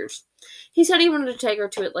few years. He said he wanted to take her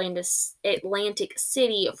to Atlantic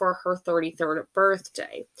City for her 33rd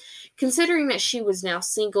birthday. Considering that she was now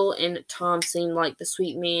single and Tom seemed like the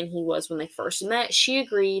sweet man he was when they first met, she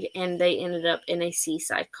agreed, and they ended up in a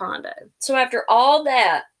seaside condo. So after all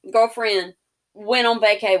that, girlfriend went on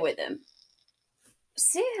vacay with him.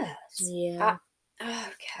 Sis. Yeah.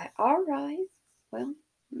 Okay. All right. Well.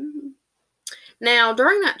 Mm-hmm. Now,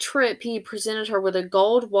 during that trip, he presented her with a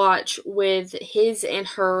gold watch with his and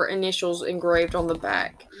her initials engraved on the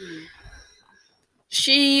back.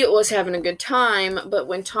 She was having a good time, but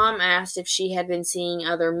when Tom asked if she had been seeing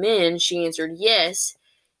other men, she answered yes.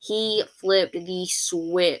 He flipped the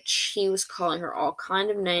switch. He was calling her all kind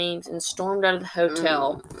of names and stormed out of the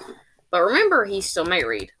hotel. But remember, he's still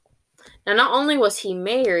married. Now, not only was he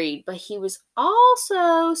married, but he was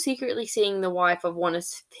also secretly seeing the wife of one of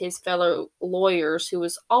his fellow lawyers who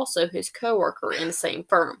was also his coworker in the same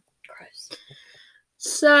firm. Gross.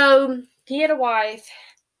 So, he had a wife,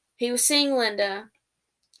 he was seeing Linda,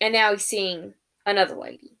 and now he's seeing another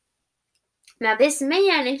lady. Now, this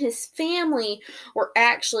man and his family were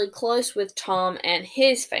actually close with Tom and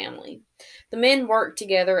his family. The men worked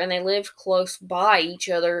together and they lived close by each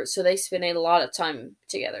other, so they spent a lot of time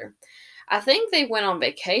together. I think they went on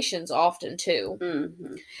vacations often, too.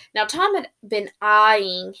 Mm-hmm. Now, Tom had been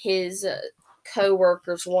eyeing his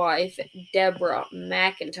co-worker's wife, Deborah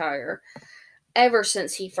McIntyre, ever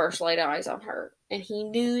since he first laid eyes on her, and he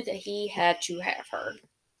knew that he had to have her.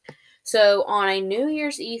 So, on a New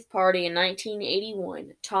Year's Eve party in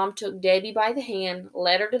 1981, Tom took Debbie by the hand,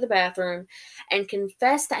 led her to the bathroom, and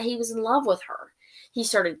confessed that he was in love with her. He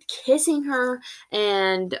started kissing her,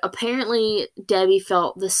 and apparently Debbie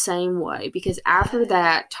felt the same way, because after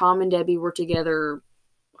that, Tom and Debbie were together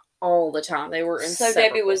all the time. They were inseparable. So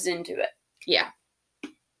Debbie was into it. Yeah.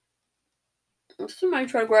 Somebody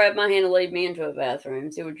try to grab my hand and lead me into a bathroom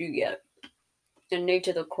and see what you get. And knee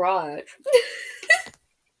to the crotch.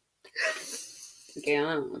 Yeah,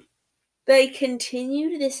 I don't know. They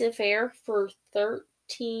continued this affair for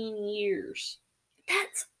 13 years.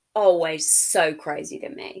 That's always so crazy to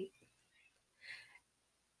me.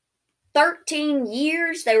 13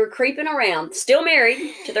 years they were creeping around, still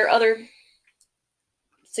married to their other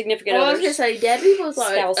significant others. I was going to say, Debbie was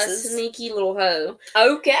like spouses. A sneaky little hoe.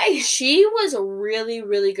 Okay. She was really,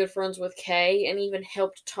 really good friends with Kay and even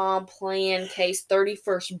helped Tom plan Kay's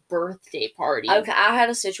 31st birthday party. Okay, I had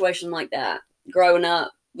a situation like that growing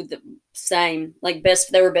up with the same, like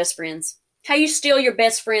they were best friends. How you steal your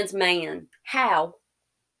best friend's man? How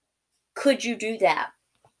could you do that?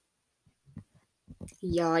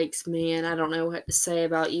 Yikes, man. I don't know what to say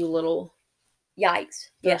about you little Yikes.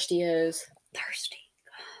 thirsty hoes. Thirsty.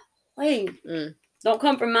 Wait. Don't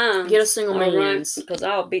come from mine. Get a single man's. Because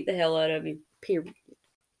I'll beat the hell out of you. Period.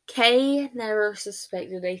 Kay never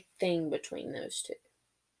suspected a thing between those two.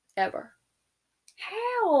 Ever.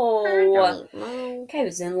 How? I don't know. Kay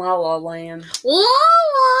was in La La Land. La la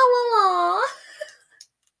la la.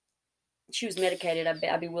 She was medicated, I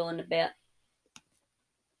bet. I'd be willing to bet.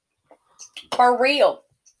 For real.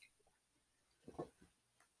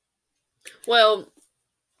 Well,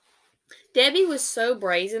 Debbie was so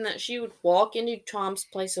brazen that she would walk into Tom's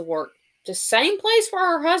place of work, the same place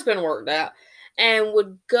where her husband worked at, and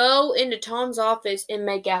would go into Tom's office and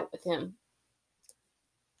make out with him.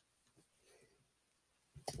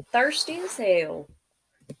 Thirsty as hell.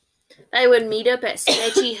 They would meet up at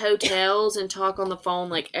sketchy hotels and talk on the phone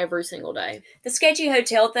like every single day. The sketchy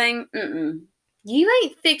hotel thing? Mm-mm. You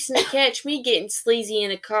ain't fixing to catch me getting sleazy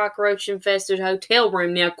in a cockroach-infested hotel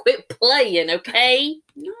room now. Quit playing, okay?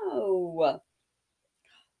 No.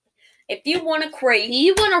 If you want to creep...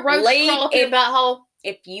 You want to roach crawl up your butthole?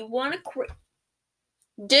 If you want to creep...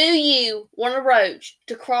 Do you want a roach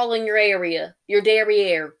to crawl in your area? Your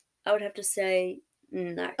derriere? I would have to say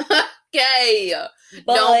no. Okay.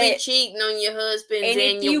 But don't be cheating on your husbands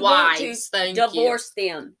and your wives. Thank you. Divorce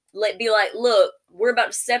them. Be like, look, we're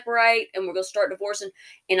about to separate and we're going to start divorcing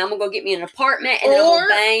and I'm going to go get me an apartment and I'm going to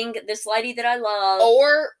bang this lady that I love.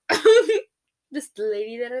 Or this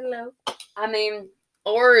lady that I love. I mean,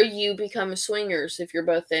 Or you become swingers if you're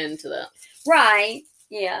both into that. Right.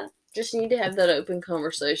 Yeah. Just need to have that open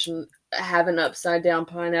conversation. Have an upside down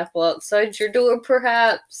pineapple outside your door,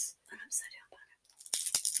 perhaps. An upside down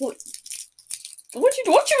pineapple. What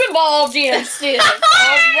you involved in still? All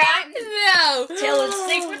right. No. Telling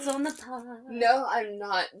secrets on the pod. No, I'm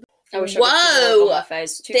not. I wish I could my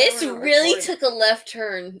face. This really took a left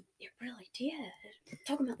turn. It really did.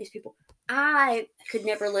 Talking about these people. I could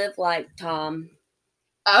never live like Tom.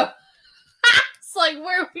 Oh. It's like,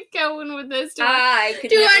 where are we going with this? Do I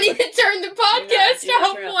need to turn the podcast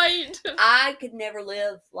off? Wait. I could never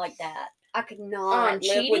live like that. I could not live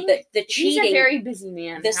cheating? with the cheating. He's a very busy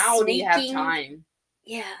man. How do you have time?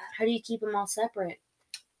 Yeah. How do you keep them all separate?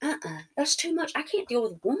 That's too much. I can't deal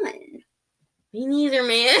with one. Me neither,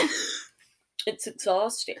 man. It's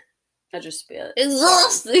exhausting. I just spit.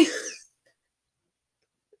 Exhausting.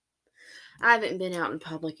 I haven't been out in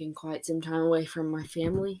public in quite some time away from my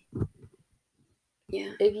family.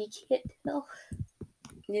 Yeah. If you can't tell.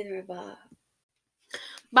 Neither have I.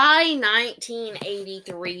 By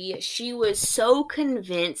 1983, she was so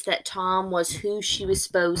convinced that Tom was who she was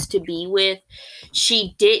supposed to be with,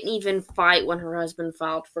 she didn't even fight when her husband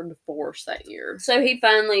filed for divorce that year. So he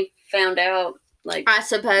finally found out, like... I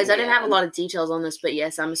suppose. Yeah. I didn't have a lot of details on this, but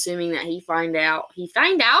yes, I'm assuming that he found out.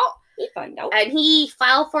 And he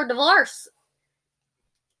filed for divorce.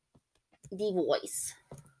 Divorce.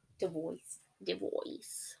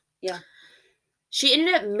 Yeah. She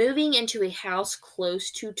ended up moving into a house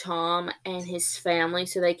close to Tom and his family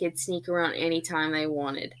so they could sneak around anytime they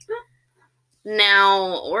wanted.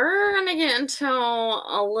 Now, we're going to get into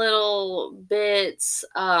a little bit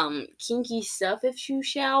kinky stuff, if you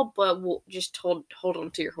shall, but we'll just hold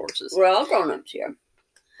on to your horses. We're all grown up here.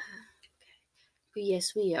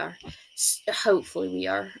 Yes, we are. Hopefully we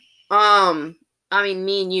are. I mean,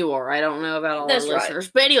 me and you are. I don't know about all our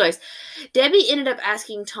listeners. But anyways, Debbie ended up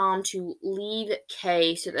asking Tom to leave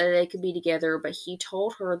Kay so that they could be together, but he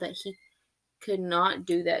told her that he could not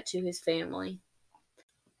do that to his family.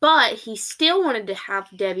 But he still wanted to have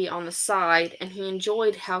Debbie on the side, and he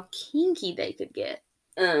enjoyed how kinky they could get.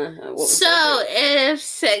 So, if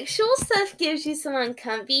sexual stuff gives you some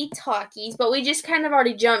uncomfy talkies, but we just kind of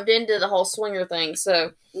already jumped into the whole swinger thing,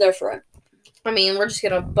 so... That's right. I mean, we're just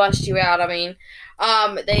gonna bust you out. I mean,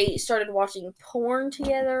 they started watching porn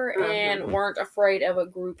together and weren't afraid of a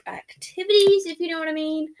group activities, if you know what I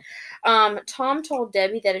mean. Tom told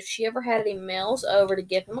Debbie that if she ever had any males over to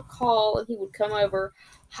give him a call, and he would come over,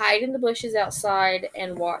 hide in the bushes outside,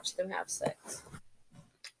 and watch them have sex.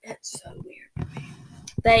 That's so weird.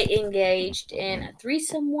 They engaged in a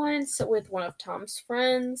threesome once with one of Tom's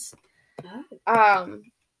friends.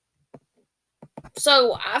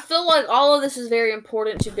 So, I feel like all of this is very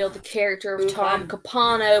important to build the character of Tom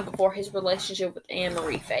Capano before his relationship with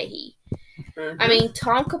Anne-Marie Fahey. I mean,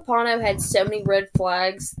 Tom Capano had so many red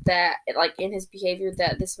flags that, like, in his behavior,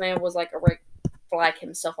 that this man was like a red flag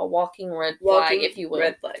himself, a walking red flag, if you will.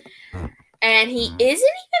 Red flag. And he isn't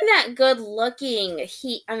even that good looking.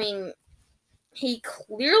 He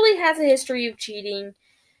clearly has a history of cheating.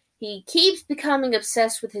 He keeps becoming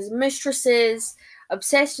obsessed with his mistresses.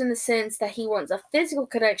 Obsessed in the sense that he wants a physical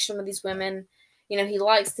connection with these women. You know, he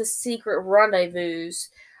likes the secret rendezvous.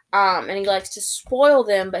 And he likes to spoil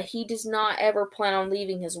them, but he does not ever plan on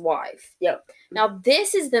leaving his wife. Yep. Now,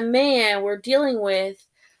 this is the man we're dealing with.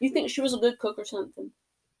 You think she was a good cook or something?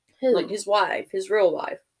 Who? Like his wife, his real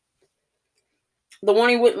wife. The one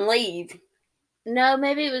he wouldn't leave. No,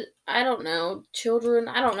 maybe it was, I don't know, children.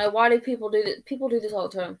 I don't know. Why do people do this? People do this all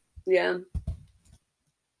the time. Yeah.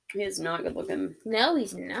 He is not good looking. No,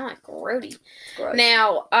 he's not. Grody. Gross.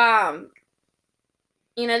 Now,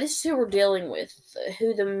 you know, this is who we're dealing with.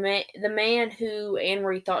 Who the man who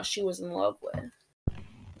Anne-Marie thought she was in love with.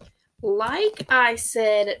 Like I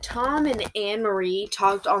said, Tom and Anne-Marie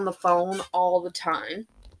talked on the phone all the time.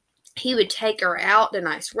 He would take her out to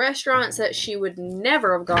nice restaurants that she would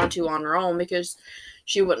never have gone to on her own because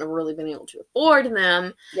she wouldn't have really been able to afford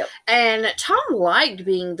them. Yep. And Tom liked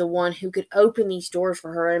being the one who could open these doors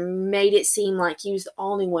for her and made it seem like he was the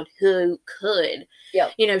only one who could.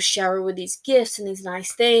 Yep. You know, shower with these gifts and these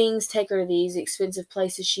nice things, take her to these expensive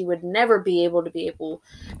places she would never be able to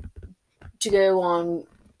go on.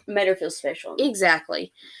 Made her feel special.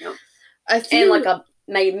 Exactly. Yep. And like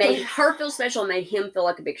made her feel special and made him feel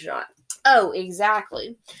like a big shot. Oh,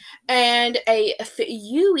 exactly. And a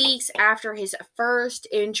few weeks after her first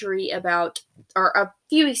entry about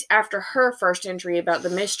the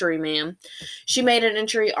mystery man, she made an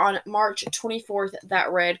entry on March 24th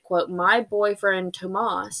that read, quote, "My boyfriend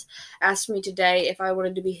Tomas asked me today if I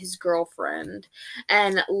wanted to be his girlfriend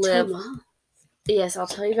and live." Tomas. Yes, I'll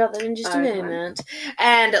tell you about that in just a moment.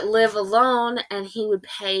 And live alone, and he would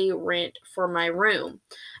pay rent for my room.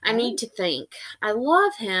 I need to think. I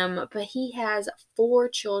love him, but he has 4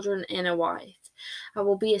 children and a wife. I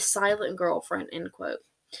will be a silent girlfriend, end quote.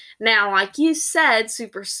 Now, like you said,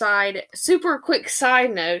 super quick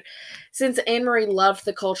side note, since Anne-Marie loved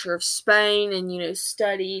the culture of Spain and,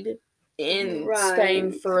 studied in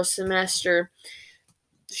Spain for a semester,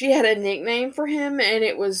 she had a nickname for him, and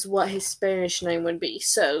it was what his Spanish name would be.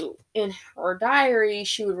 So, in her diary,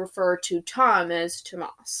 she would refer to Tom as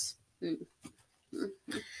Tomas.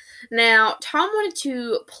 Mm-hmm. Now, Tom wanted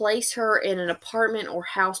to place her in an apartment or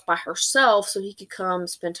house by herself so he could come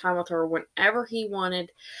spend time with her whenever he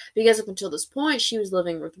wanted, because up until this point, she was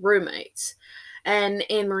living with roommates. And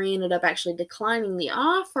Anne-Marie ended up actually declining the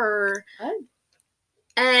offer. Oh.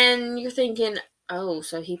 And you're thinking, oh,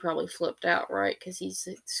 so he probably flipped out, right? Because he's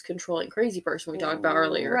this controlling, crazy person we talked about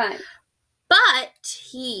earlier. Right. But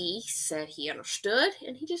he said he understood,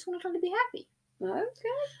 and he just wanted her to be happy. Okay.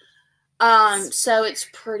 So it's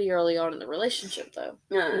pretty early on in the relationship, though.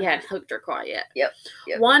 He hadn't hooked her quite yet. Yep.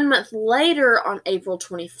 1 month later, on April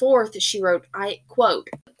 24th, she wrote, I quote,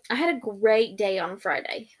 I had a great day on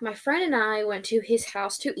Friday. My friend and I went to his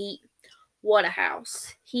house to eat. What a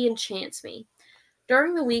house. He enchants me.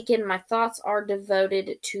 During the weekend, my thoughts are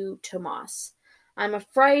devoted to Tomas. I'm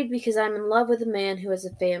afraid because I'm in love with a man who has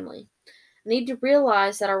a family. I need to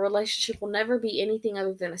realize that our relationship will never be anything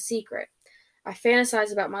other than a secret. I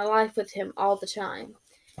fantasize about my life with him all the time.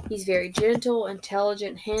 He's very gentle,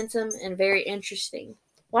 intelligent, handsome, and very interesting.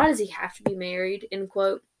 Why does he have to be married? End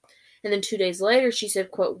quote. And then 2 days later, she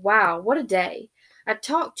said, quote, wow, what a day. I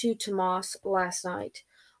talked to Tomas last night.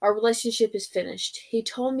 Our relationship is finished. He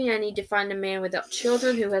told me I need to find a man without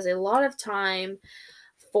children who has a lot of time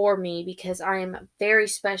for me because I am very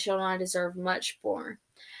special and I deserve much more.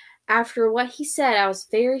 After what he said, I was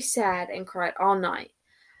very sad and cried all night.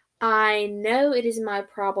 I know it is my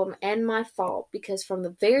problem and my fault because from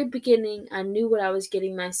the very beginning I knew what I was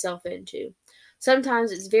getting myself into.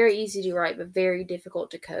 Sometimes it's very easy to write but very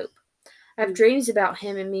difficult to cope. I have dreams about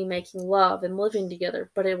him and me making love and living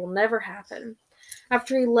together, but it will never happen.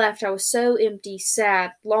 After he left, I was so empty,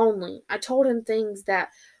 sad, lonely. I told him things that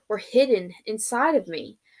were hidden inside of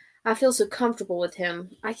me. I feel so comfortable with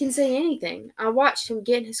him. I can say anything. I watched him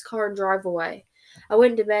get in his car and drive away. I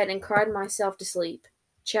went to bed and cried myself to sleep.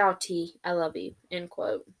 Ciao, T. I love you. End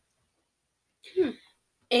quote.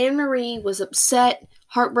 Anne-Marie was upset,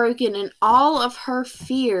 heartbroken, and all of her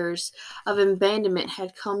fears of abandonment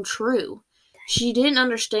had come true. She didn't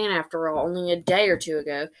understand, after all, only a day or two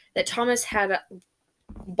ago, that Thomas had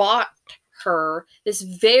bought her this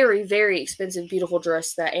very, very expensive, beautiful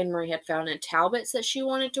dress that Anne-Marie had found in Talbot's that she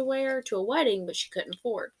wanted to wear to a wedding, but she couldn't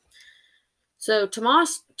afford. So Tom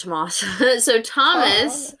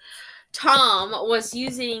was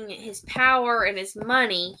using his power and his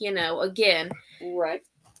money, again. Right.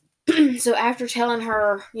 So after telling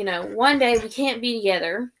her, one day we can't be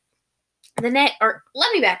together, let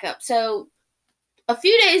me back up. So a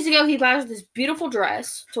few days ago, he buys this beautiful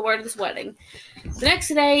dress to wear to this wedding. The next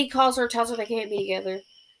day, he calls her, tells her they can't be together.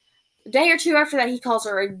 A day or two after that, he calls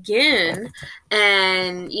her again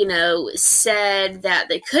and, said that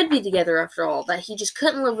they could be together after all, that he just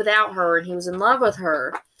couldn't live without her and he was in love with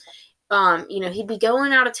her. He'd be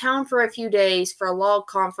going out of town for a few days for a law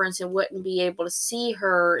conference and wouldn't be able to see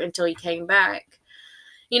her until he came back.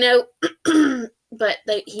 But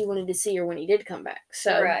he wanted to see her when he did come back.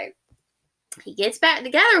 So right. He gets back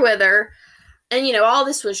together with her, and, all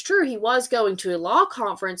this was true. He was going to a law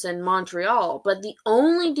conference in Montreal, but the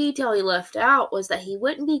only detail he left out was that he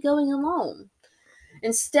wouldn't be going alone.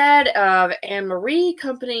 Instead of Anne-Marie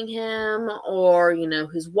accompanying him, or,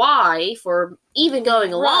 his wife, or even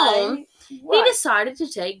going alone, he decided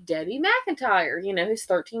to take Debbie McIntyre, his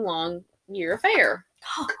 13-long-year affair.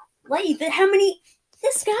 Oh, wait,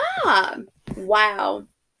 this guy. Wow.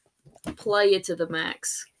 Play it to the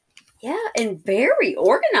max. Yeah, and very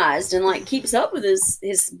organized and, keeps up with his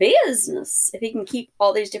business. If he can keep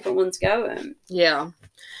all these different ones going. Yeah.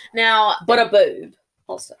 Now... But a boob,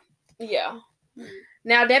 also. Yeah.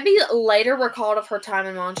 Now, Debbie later recalled of her time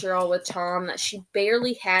in Montreal with Tom that she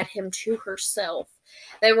barely had him to herself.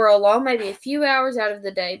 They were alone maybe a few hours out of the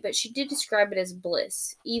day, but she did describe it as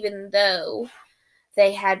bliss. Even though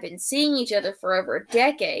they had been seeing each other for over a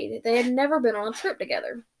decade, they had never been on a trip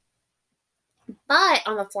together. But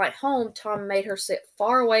on the flight home, Tom made her sit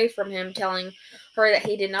far away from him, telling her that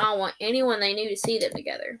he did not want anyone they knew to see them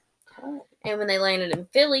together. And when they landed in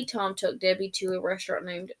Philly, Tom took Debbie to a restaurant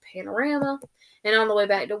named Panorama. And on the way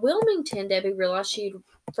back to Wilmington, Debbie realized she'd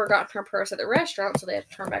forgotten her purse at the restaurant, so they had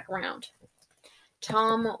to turn back around.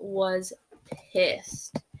 Tom was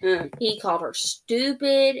pissed. He called her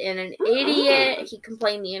stupid and an idiot. He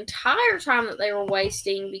complained the entire time that they were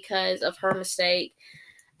wasting because of her mistake.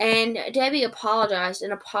 And Debbie apologized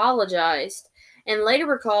and later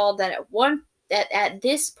recalled that at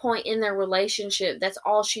this point in their relationship, that's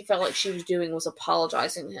all she felt like she was doing was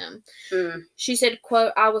apologizing to him. She said,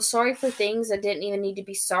 quote, "I was sorry for things I didn't even need to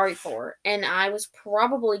be sorry for. And I was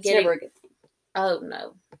probably getting..." Never a good thing. Oh,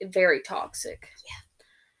 no. Very toxic. Yeah.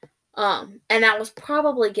 And I was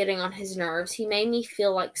probably getting on his nerves. He made me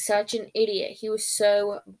feel like such an idiot. He was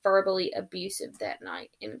so verbally abusive that night,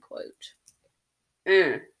 end quote.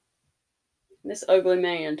 This ugly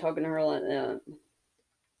man talking to her like that.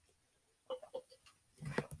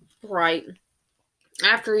 Right.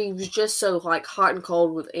 After he was just so, like, hot and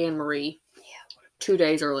cold with Anne-Marie. Yeah. 2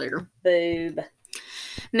 days earlier. Boob.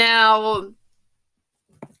 Now,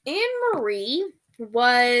 Anne-Marie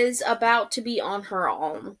was about to be on her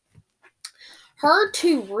own. Her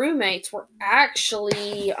 2 roommates were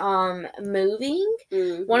actually moving.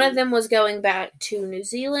 Mm-hmm. One of them was going back to New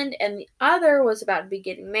Zealand, and the other was about to be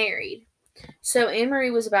getting married. So Anne-Marie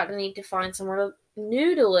was about to need to find somewhere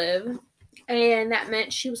new to live, and that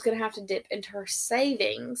meant she was going to have to dip into her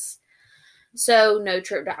savings. So no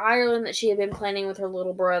trip to Ireland that she had been planning with her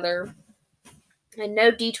little brother, and no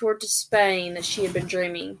detour to Spain that she had been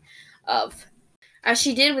dreaming of. As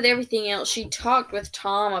she did with everything else, she talked with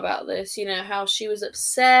Tom about this, how she was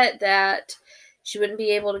upset that she wouldn't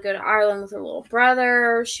be able to go to Ireland with her little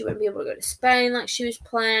brother. She wouldn't be able to go to Spain like she was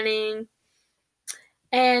planning.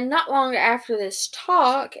 And not long after this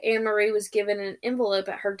talk, Anne-Marie was given an envelope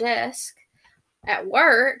at her desk at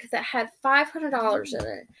work that had $500 in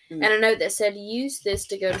it and a note that said, "Use this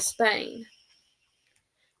to go to Spain."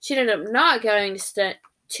 She ended up not going to Spain,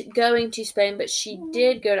 but she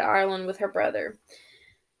did go to Ireland with her brother.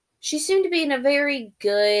 She seemed to be in a very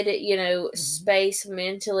good, space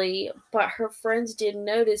mentally, but her friends did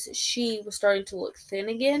notice that she was starting to look thin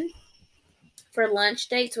again. For lunch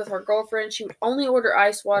dates with her girlfriend, she would only order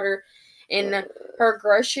ice water, and her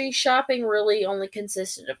grocery shopping really only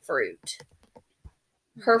consisted of fruit.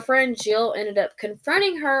 Her friend Jill ended up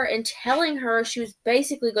confronting her and telling her she was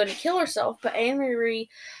basically going to kill herself, but Anne-Marie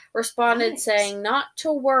responded saying not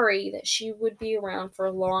to worry, that she would be around for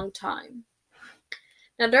a long time.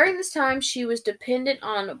 Now, during this time, she was dependent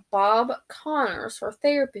on Bob Connors, her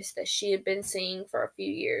therapist that she had been seeing for a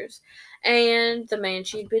few years, and the man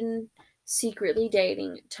she'd been secretly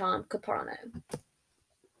dating, Tom Capano.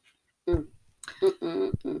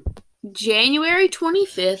 January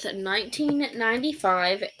 25th,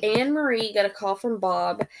 1995, Anne-Marie got a call from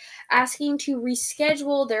Bob asking to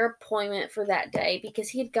reschedule their appointment for that day because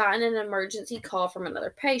he had gotten an emergency call from another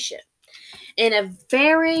patient. In a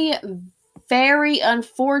very, very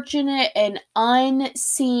unfortunate and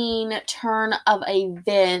unseen turn of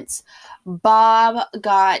events, Bob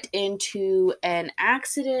got into an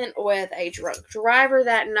accident with a drunk driver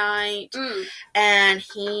that night, and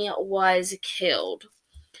he was killed.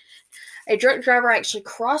 A drunk driver actually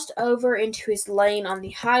crossed over into his lane on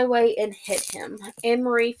the highway and hit him.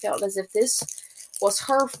 Anne-Marie felt as if this was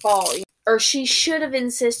her fault, or she should have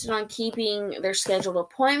insisted on keeping their scheduled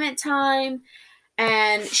appointment time.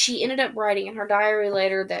 And she ended up writing in her diary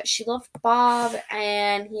later that she loved Bob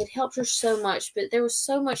and he had helped her so much, but there was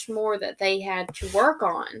so much more that they had to work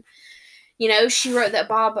on. She wrote that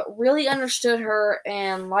Bob really understood her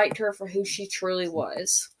and liked her for who she truly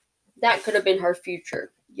was. That could have been her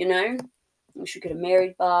future, She could have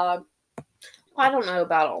married Bob. Well, I don't know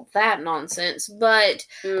about all that nonsense, but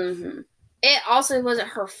it also wasn't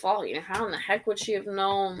her fault. How in the heck would she have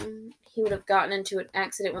known he would have gotten into an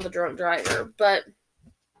accident with a drunk driver? But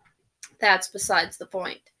that's besides the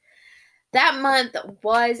point. That month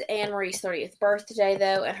was Anne-Marie's 30th birthday,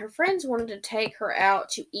 though, and her friends wanted to take her out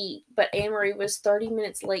to eat, but Anne-Marie was 30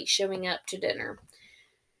 minutes late showing up to dinner.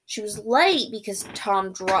 She was late because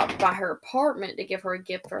Tom dropped by her apartment to give her a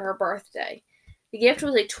gift for her birthday. The gift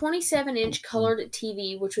was a 27-inch colored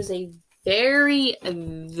TV, which was a very,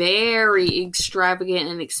 very extravagant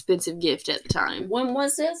and expensive gift at the time. When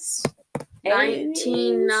was this?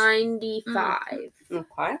 1995.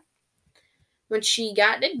 Okay. When she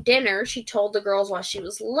got to dinner, she told the girls why she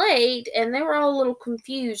was late, and they were all a little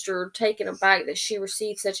confused or taken aback that she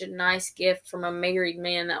received such a nice gift from a married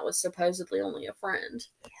man that was supposedly only a friend.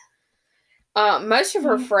 Most of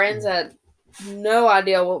her friends had no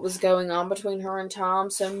idea what was going on between her and Tom,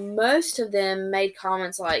 so most of them made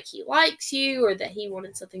comments like, "He likes you," or that he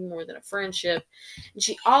wanted something more than a friendship, and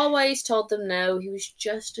she always told them no, he was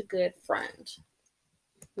just a good friend.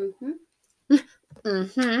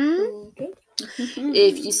 Okay.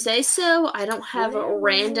 If you say so. I don't have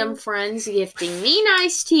random friends gifting me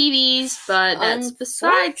nice TVs, but that's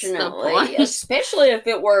besides the point. Especially if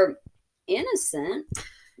it were innocent.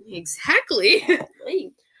 Exactly.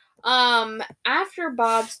 After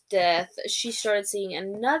Bob's death, she started seeing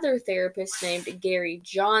another therapist named Gary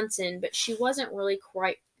Johnson, but she wasn't really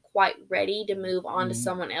quite ready to move on to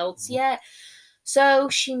someone else yet. So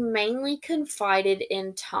she mainly confided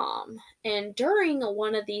in Tom. And during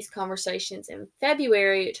one of these conversations in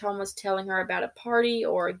February, Tom was telling her about a party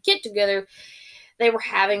or a get-together they were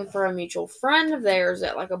having for a mutual friend of theirs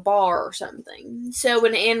at like a bar or something. So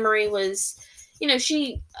when Anne-Marie was,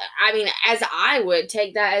 as I would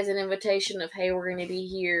take that as an invitation of, hey, we're going to be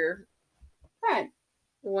here. Right.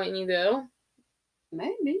 Wouldn't you go?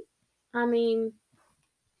 Maybe.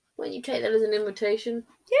 Wouldn't you take that as an invitation?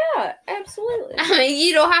 Yeah, absolutely.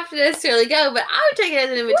 You don't have to necessarily go, but I would take it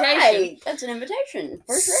as an invitation. Right, that's an invitation,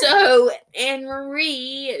 for sure. So,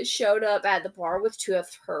 Anne-Marie showed up at the bar with two of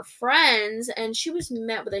her friends, and she was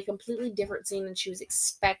met with a completely different scene than she was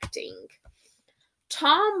expecting.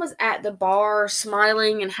 Tom was at the bar,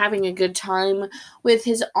 smiling and having a good time, with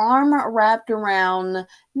his arm wrapped around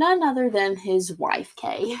none other than his wife,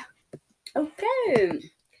 Kay. Okay.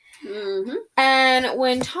 Mm-hmm. And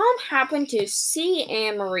when Tom happened to see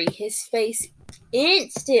Anne-Marie, his face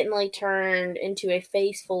instantly turned into a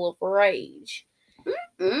face full of rage.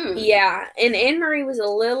 Mm-hmm. Yeah, and Anne-Marie was a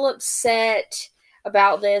little upset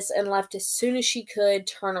about this and left as soon as she could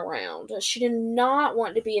turn around. She did not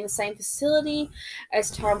want to be in the same facility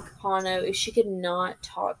as Tom Capano if she could not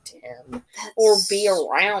talk to him or be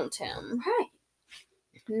around him. Right.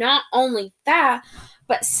 Not only that,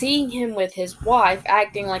 but seeing him with his wife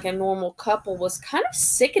acting like a normal couple was kind of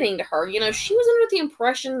sickening to her. She was under the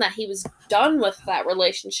impression that he was done with that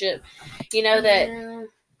relationship. That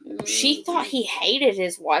she thought he hated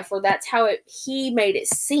his wife, or that's how he made it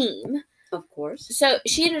seem. Of course. So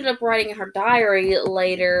she ended up writing in her diary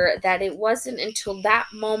later that it wasn't until that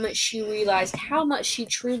moment she realized how much she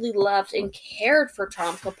truly loved and cared for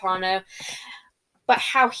Tom Capano, but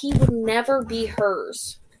how he would never be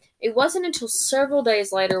hers. It wasn't until several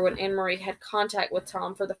days later when Anne-Marie had contact with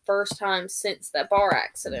Tom for the first time since that bar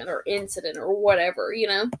accident or incident or whatever,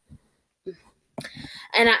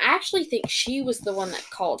 And I actually think she was the one that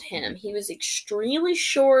called him. He was extremely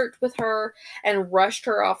short with her and rushed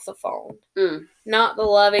her off the phone. Not the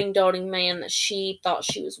loving, doting man that she thought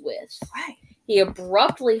she was with. Right. He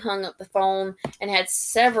abruptly hung up the phone and had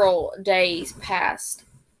several days passed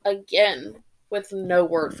again with no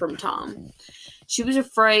word from Tom. She was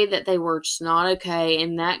afraid that they were just not okay,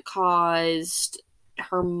 and that caused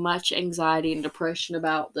her much anxiety and depression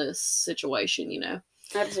about this situation,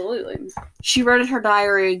 Absolutely. She wrote in her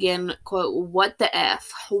diary again, quote, "What the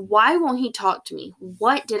F? Why won't he talk to me?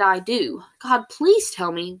 What did I do? God, please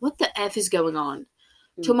tell me what the F is going on.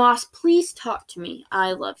 Tomas, please talk to me.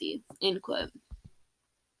 I love you." End quote.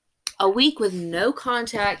 A week with no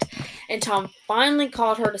contact, and Tom finally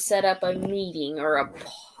called her to set up a meeting or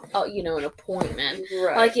an appointment.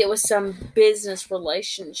 Right. Like it was some business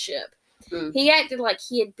relationship. He acted like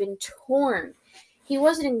he had been torn. He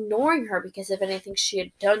wasn't ignoring her because of anything she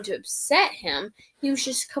had done to upset him. He was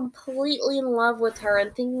just completely in love with her,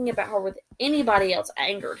 and thinking about her with anybody else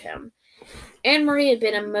angered him. Anne-Marie had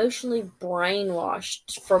been emotionally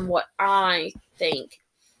brainwashed, from what I think.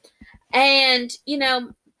 And,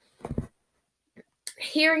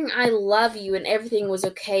 hearing "I love you" and everything was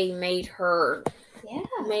okay made her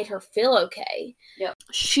feel okay. Yep.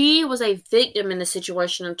 She was a victim in the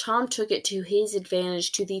situation, and Tom took it to his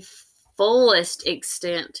advantage to the fullest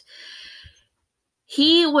extent.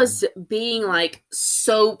 He was being like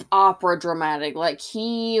soap opera dramatic. Like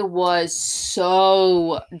he was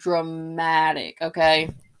so dramatic,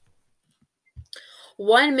 okay?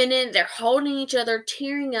 One minute they're holding each other,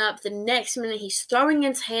 tearing up. The next minute he's throwing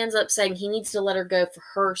his hands up saying he needs to let her go for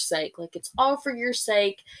her sake. Like, it's all for your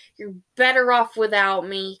sake. You're better off without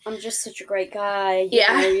me. I'm just such a great guy. Yeah.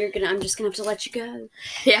 I'm just going to have to let you go.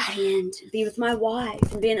 Yeah. And be with my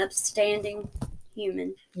wife and be an upstanding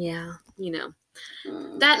human. Yeah,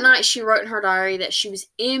 That night she wrote in her diary that she was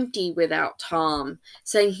empty without Tom,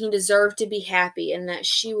 saying he deserved to be happy and that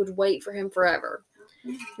she would wait for him forever.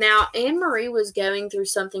 Now, Anne-Marie was going through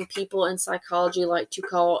something people in psychology like to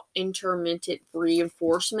call intermittent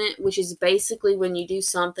reinforcement, which is basically when you do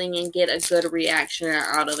something and get a good reaction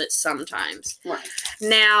out of it sometimes. Right.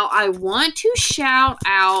 Now, I want to shout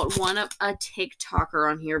out a TikToker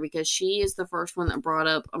on here because she is the first one that brought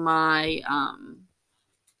up my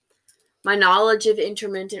my knowledge of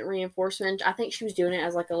intermittent reinforcement. I think she was doing it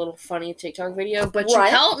as like a little funny TikTok video, but you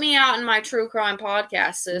helped me out in my true crime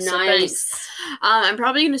podcast, sis. Nice. So I'm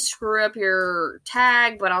probably going to screw up your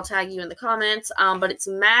tag, but I'll tag you in the comments. But it's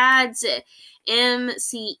Mads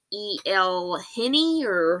MCEL Henny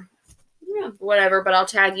or whatever, but I'll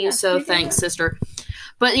tag you. So thanks, sister.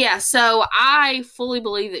 But yeah, so I fully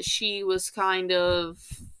believe that she was kind of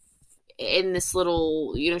in this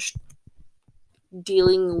little,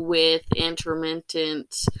 dealing with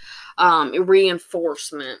intermittent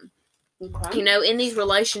reinforcement. Okay. In these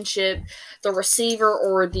relationships, the receiver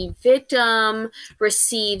or the victim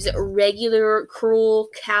receives regular, cruel,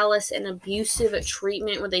 callous, and abusive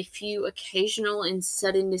treatment with a few occasional and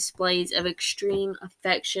sudden displays of extreme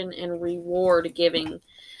affection and reward giving.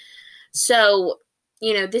 So,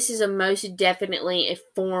 this is most definitely a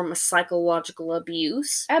form of psychological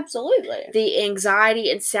abuse. Absolutely. The anxiety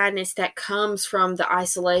and sadness that comes from the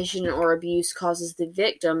isolation or abuse causes the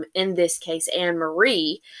victim, in this case Anne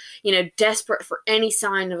Marie, desperate for any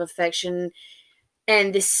sign of affection.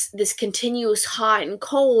 And this continuous hot and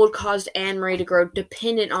cold caused Anne Marie to grow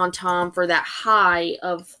dependent on Tom for that high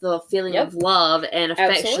of the feeling of love and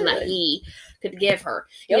affection that he could give her.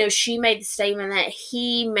 She made the statement that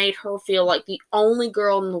he made her feel like the only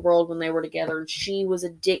girl in the world when they were together, and she was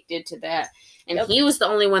addicted to that. And he was the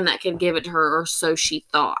only one that could give it to her, or so she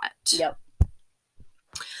thought. Yep.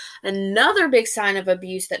 Another big sign of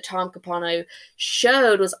abuse that Tom Capano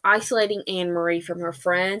showed was isolating Anne Marie from her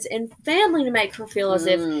friends and family to make her feel as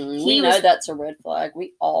if we know that's a red flag.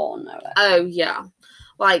 We all know that. Oh, yeah.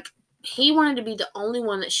 Like, he wanted to be the only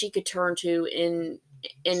one that she could turn to in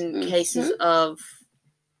cases of,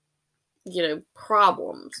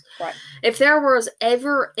 problems. Right. If there was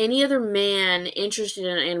ever any other man interested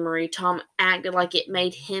in Anne Marie, Tom acted like it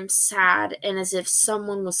made him sad and as if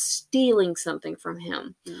someone was stealing something from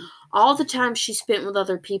him. All the time she spent with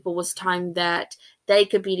other people was time that they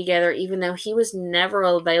could be together, even though he was never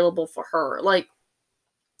available for her. Like,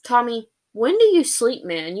 Tommy, when do you sleep,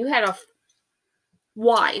 man? You had a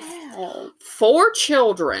wife, 4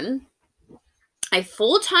 children, a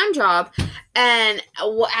full-time job, and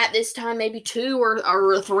at this time, maybe 2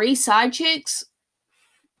 or 3 side chicks.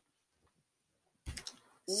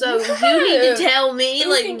 So you need to tell me,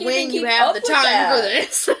 when you have the time for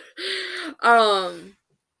this.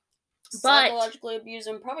 Psychologically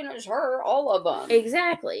abusing, probably not just her, all of them.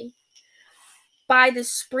 Exactly. By the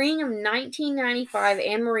spring of 1995,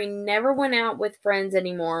 Anne Marie never went out with friends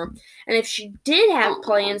anymore, and if she did have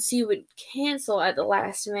plans, she would cancel at the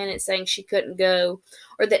last minute, saying she couldn't go,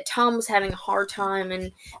 or that Tom was having a hard time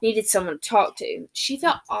and needed someone to talk to. She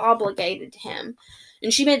felt obligated to him,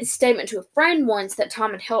 and she made the statement to a friend once that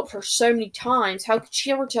Tom had helped her so many times. How could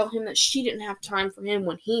she ever tell him that she didn't have time for him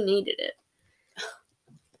when he needed it?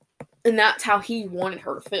 And that's how he wanted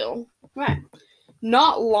her to feel. Right.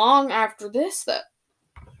 Not long after this,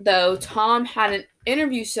 though, Tom had an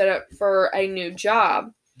interview set up for a new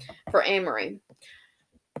job for Anne Marie.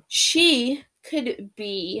 She could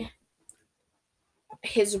be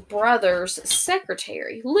his brother's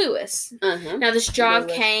secretary, Lewis. Now, this job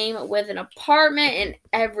came with an apartment and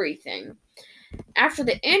everything. After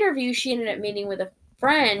the interview, she ended up meeting with a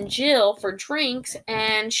friend, Jill, for drinks,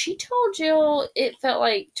 and she told Jill it felt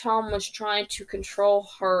like Tom was trying to control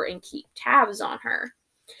her and keep tabs on her.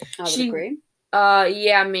 I would agree.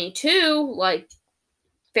 Yeah, me too.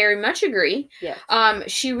 Very much agree. Yeah.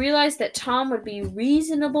 She realized that Tom would be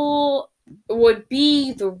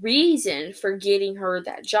the reason for getting her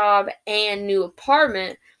that job and new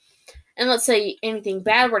apartment. And let's say anything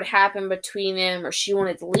bad were to happen between them, or she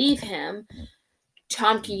wanted to leave him,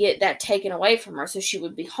 Tom could get that taken away from her, so she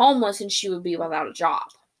would be homeless and she would be without a job.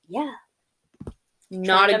 Yeah.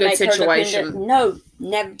 Not a good situation. No,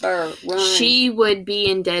 never. Run. She would be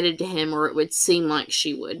indebted to him, or it would seem like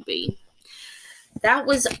she would be. That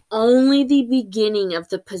was only the beginning of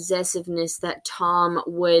the possessiveness that Tom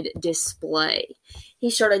would display. He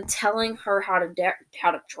started telling her how to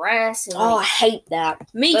dress. And I hate that.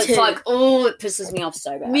 Me too. It's it pisses me off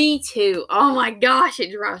so bad. Me too. Oh my gosh,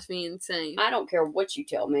 it drives me insane. I don't care what you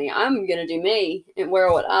tell me. I'm going to do me and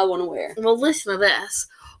wear what I want to wear. Well, listen to this.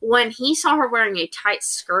 When he saw her wearing a tight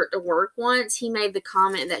skirt to work once, he made the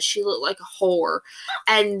comment that she looked like a whore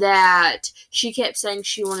and that she kept saying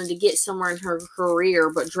she wanted to get somewhere in her career,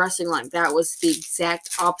 but dressing like that was the exact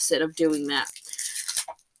opposite of doing that.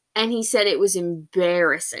 And he said it was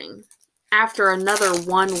embarrassing. After another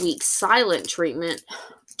 1 week silent treatment,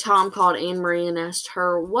 Tom called Anne Marie and asked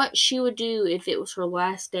her what she would do if it was her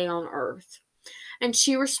last day on Earth. And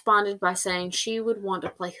she responded by saying she would want to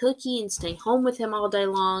play hooky and stay home with him all day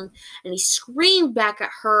long. And he screamed back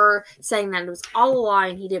at her, saying that it was all a lie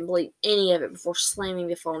and he didn't believe any of it before slamming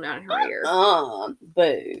the phone down in her ear.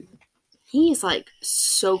 Boo. He is, like,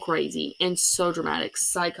 so crazy and so dramatic,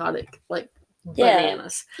 psychotic, like,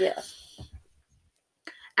 bananas. Yeah.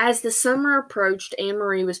 As the summer approached,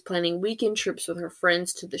 Anne-Marie was planning weekend trips with her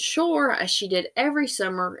friends to the shore, as she did every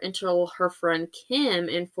summer, until her friend Kim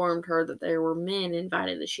informed her that there were men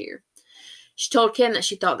invited this year. She told Kim that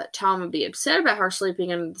she thought that Tom would be upset about her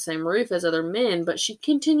sleeping under the same roof as other men, but she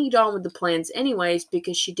continued on with the plans anyways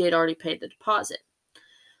because she did already pay the deposit.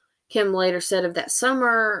 Kim later said of that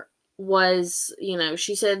summer was,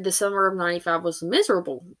 she said the summer of 95 was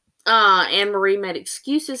miserable. Anne-Marie made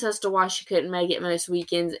excuses as to why she couldn't make it most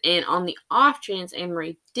weekends, and on the off chance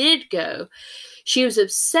Anne-Marie did go, she was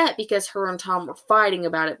upset because her and Tom were fighting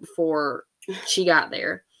about it before she got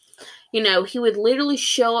there. He would literally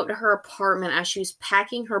show up to her apartment as she was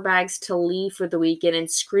packing her bags to leave for the weekend and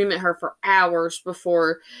scream at her for hours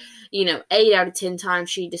before, 8 out of 10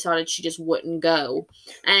 times she decided she just wouldn't go.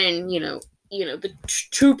 And, the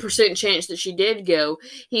 2% chance that she did go,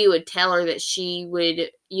 he would tell her that she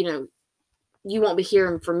would, you won't be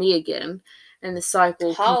hearing from me again. And the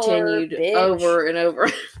cycle continued over and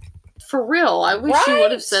over. For real, I wish she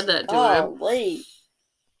would have said that to him.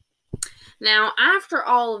 Now, after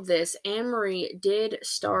all of this, Anne-Marie did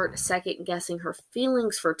start second-guessing her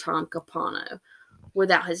feelings for Tom Capano,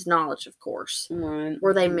 without his knowledge, of course. Right.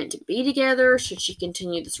 Were they meant to be together? Should she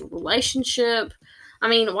continue this relationship?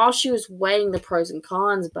 While she was weighing the pros and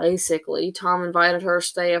cons, basically, Tom invited her to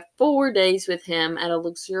stay 4 days with him at a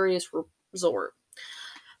luxurious resort.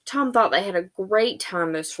 Tom thought they had a great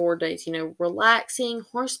time those 4 days, relaxing,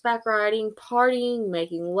 horseback riding, partying,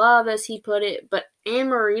 making love, as he put it. But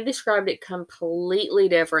Anne-Marie described it completely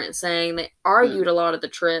different, saying they argued a lot of the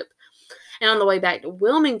trip. And on the way back to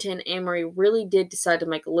Wilmington, Anne-Marie really did decide to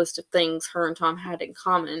make a list of things her and Tom had in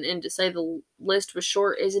common. And to say the list was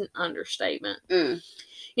short is an understatement.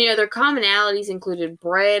 Their commonalities included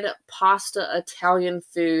bread, pasta, Italian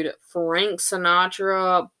food, Frank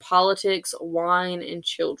Sinatra, politics, wine, and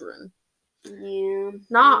children. Yeah.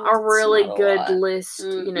 Not a really good list,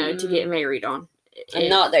 to get married on. And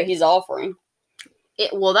not that he's offering.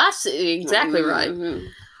 That's exactly right.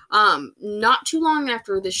 Not too long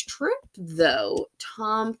after this trip, though,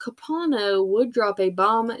 Tom Capano would drop a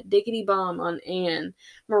diggity bomb on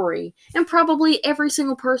Anne-Marie, and probably every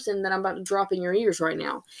single person that I'm about to drop in your ears right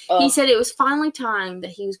now. He said it was finally time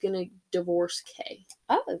that he was going to divorce Kay.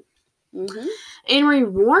 Anne-Marie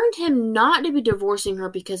warned him not to be divorcing her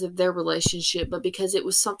because of their relationship, but because it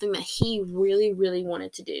was something that he really, really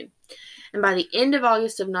wanted to do. And by the end of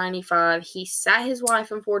August of 95, he sat his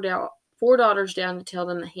wife and four daughters down to tell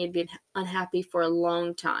them that he had been unhappy for a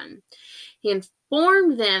long time. He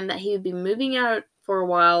informed them that he would be moving out for a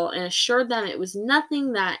while and assured them it was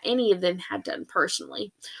nothing that any of them had done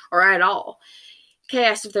personally or at all. Kay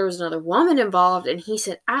asked if there was another woman involved, and he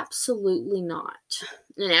said absolutely not.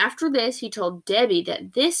 And after this, he told Debbie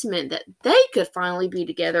that this meant that they could finally be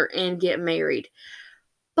together and get married.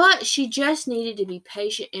 But she just needed to be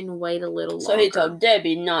patient and wait a little longer. So he told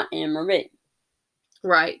Debbie, not Anne-Marie.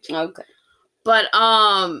 Right. Okay. But,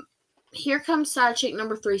 here comes side chick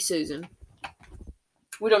number 3, Susan.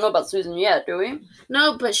 We don't know about Susan yet, do we?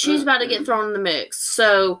 No, but she's about to get thrown in the mix.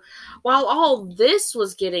 So, while all this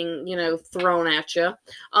was getting, thrown at you,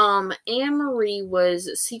 Anne-Marie was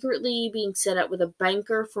secretly being set up with a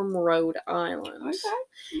banker from Rhode Island.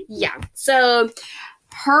 Okay. Yeah. So,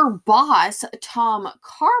 her boss, Tom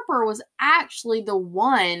Carper, was actually the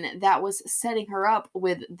one that was setting her up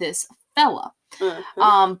with this fella.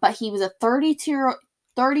 But he was a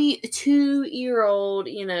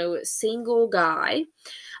 32-year-old, single guy.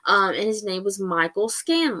 And his name was Michael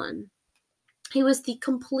Scanlon. He was the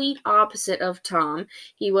complete opposite of Tom.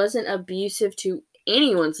 He wasn't abusive to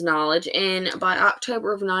anyone's knowledge, and by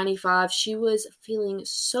October of 95, she was feeling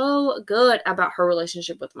so good about her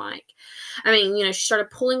relationship with Mike. She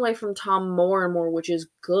started pulling away from Tom more and more, which is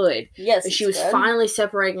good. Yes, she was finally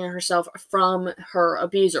separating herself from her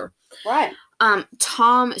abuser. Right.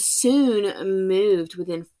 Tom soon moved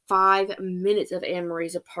within 5 minutes of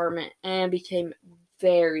Anne-Marie's apartment and became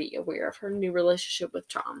very aware of her new relationship with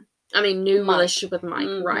Tom. Relationship with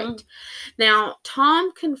Mike, right. Now,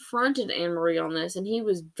 Tom confronted Anne-Marie on this, and he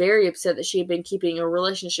was very upset that she had been keeping a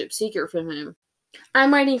relationship secret from him.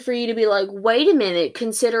 I'm waiting for you to be like, wait a minute,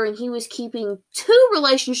 considering he was keeping 2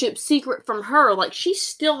 relationships secret from her. Like, she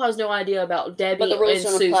still has no idea about Debbie and Susan. But the rules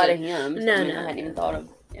don't apply to him. No. I hadn't even thought of,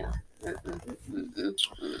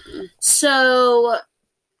 So,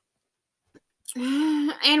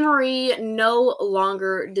 Anne-Marie no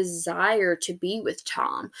longer desired to be with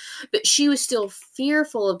Tom, but she was still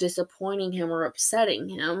fearful of disappointing him or upsetting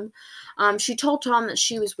him. She told Tom that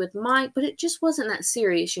she was with Mike, but it just wasn't that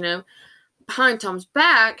serious, you know. Behind Tom's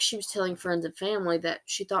back, she was telling friends and family that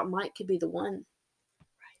she thought Mike could be the one.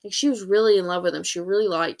 Like, she was really in love with him. She really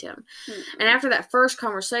liked him. Mm-hmm. And after that first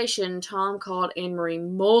conversation, Tom called Anne-Marie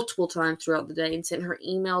multiple times throughout the day and sent her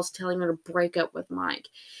emails telling her to break up with Mike.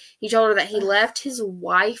 He told her that he left his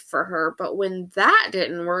wife for her, but when that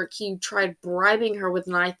didn't work, he tried bribing her with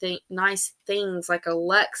nice things like a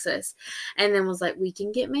Lexus, and then was like, we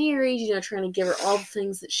can get married, you know, trying to give her all the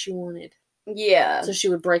things that she wanted. Yeah. So she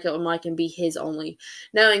would break up with Mike and be his only.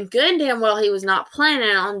 Knowing good and damn well he was not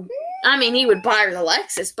planning on... I mean, he would buy her the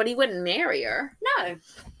Lexus, but he wouldn't marry her. No.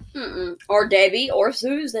 Mm-mm. Or Debbie or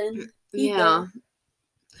Susan. Yeah.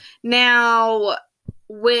 Now,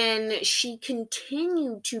 when she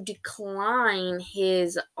continued to decline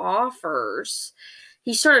his offers,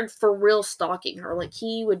 he started for real stalking her. Like,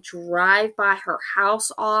 he would drive by her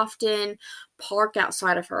house often, park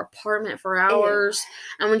outside of her apartment for hours.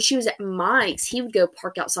 Ew. And when she was at Mike's, he would go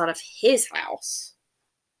park outside of his house.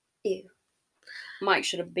 Ew. Mike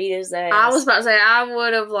should have beat his ass. I was about to say, I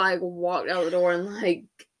would have, like, walked out the door and, like,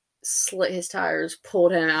 slit his tires,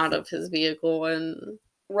 pulled him out of his vehicle, and...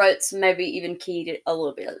 Roats maybe even keyed it a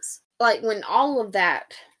little bit. Like, when all of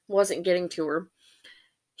that wasn't getting to her,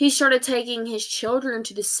 he started taking his children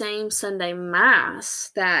to the same Sunday Mass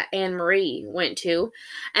that Anne-Marie went to,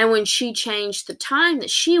 and when she changed the time that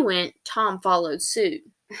she went, Tom followed suit.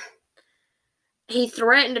 He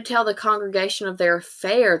threatened to tell the congregation of their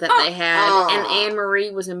affair that they had, and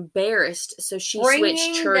Anne-Marie was embarrassed, so she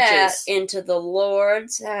switched churches. That into the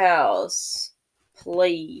Lord's house,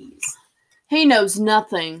 please. He knows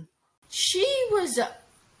nothing. She was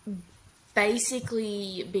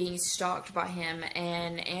basically being stalked by him,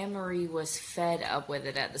 and Anne-Marie was fed up with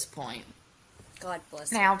it at this point. God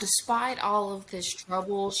bless her. Now, despite all of this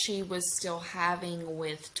trouble she was still having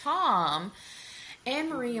with Tom,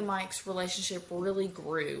 Anne-Marie and Mike's relationship really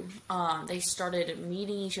grew. They started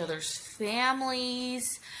meeting each other's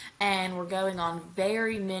families and were going on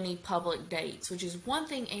very many public dates, which is one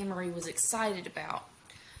thing Anne-Marie was excited about.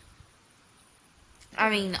 I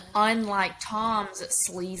mean, unlike Tom's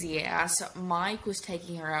sleazy ass, Mike was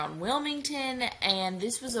taking her out in Wilmington, and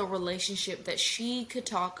this was a relationship that she could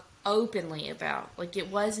talk openly about. Like, it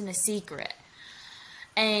wasn't a secret.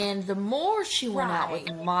 And the more she went out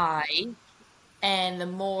with Mike, and the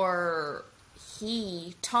more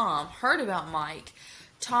Tom, heard about Mike,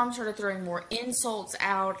 Tom started throwing more insults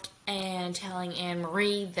out and telling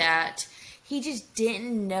Anne-Marie that he just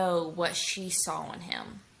didn't know what she saw in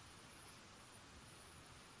him.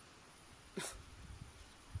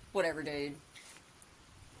 Whatever, dude.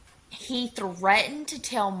 He threatened to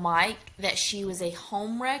tell Mike that she was a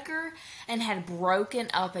homewrecker and had broken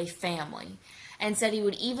up a family, and said he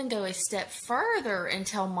would even go a step further and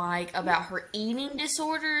tell Mike about her eating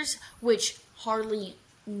disorders, which hardly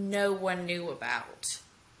no one knew about.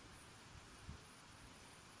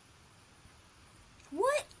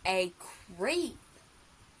 What a creep.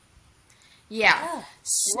 Yeah. Oh,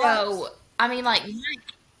 so, I mean, like,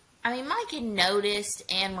 Mike had noticed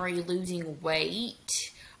Anne-Marie losing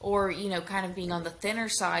weight, or, you know, kind of being on the thinner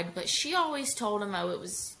side, but she always told him, it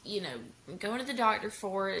was, you know, I'm going to the doctor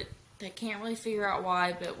for it. They can't really figure out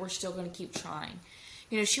why, but we're still going to keep trying.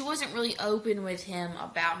 You know, she wasn't really open with him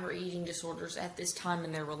about her eating disorders at this time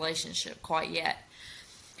in their relationship quite yet.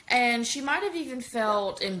 And she might have even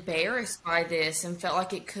felt embarrassed by this and felt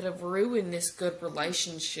like it could have ruined this good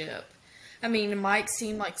relationship. I mean, Mike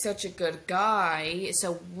seemed like such a good guy,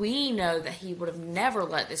 so we know that he would have never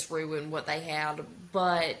let this ruin what they had,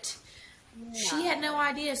 but she had no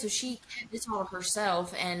idea, so she kept this all to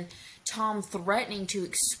herself, and Tom threatening to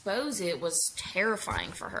expose it was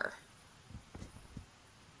terrifying for her.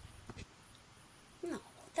 No,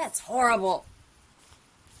 that's horrible.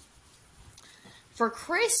 For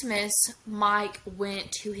Christmas, Mike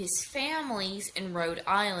went to his family's in Rhode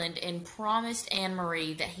Island and promised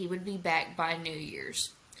Anne-Marie that he would be back by New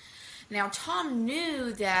Year's. Now, Tom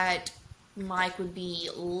knew that Mike would be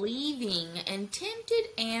leaving and tempted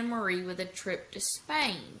Anne-Marie with a trip to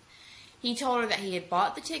Spain. He told her that he had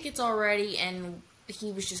bought the tickets already and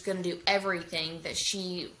he was just going to do everything that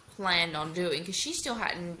she planned on doing, because she still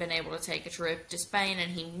hadn't been able to take a trip to Spain,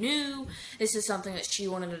 and he knew this is something that she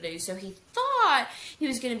wanted to do, so he thought he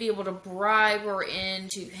was going to be able to bribe her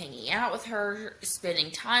into hanging out with her,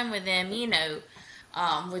 spending time with them, you know,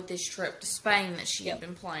 with this trip to Spain that she had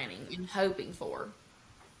been planning and hoping for.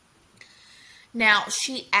 Now,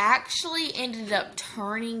 she actually ended up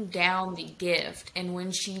turning down the gift, and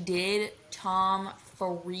when she did, Tom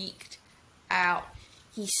freaked out.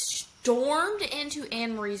 He stormed into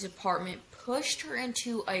Anne Marie's apartment, pushed her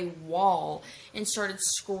into a wall, and started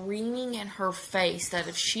screaming in her face that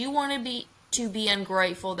if she wanted to be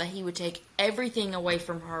ungrateful, that he would take everything away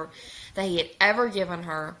from her that he had ever given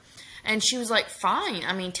her. And she was like, fine,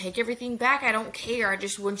 I mean, take everything back, I don't care, I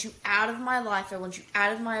just want you out of my life, I want you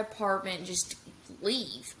out of my apartment, just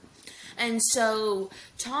leave. And so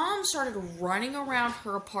Tom started running around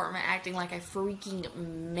her apartment acting like a freaking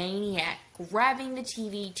maniac, grabbing the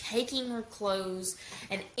TV, taking her clothes,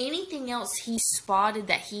 and anything else he spotted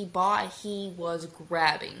that he bought, he was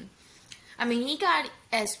grabbing. I mean, he got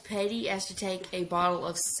as petty as to take a bottle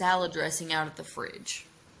of salad dressing out of the fridge.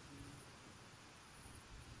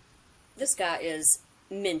 This guy is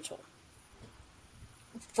mental.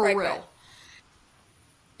 For real.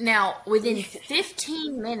 Now, within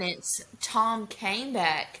 15 minutes, Tom came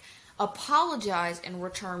back, apologized, and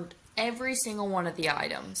returned every single one of the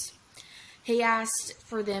items. He asked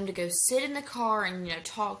for them to go sit in the car and,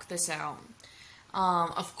 talk this out.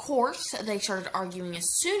 Of course, they started arguing as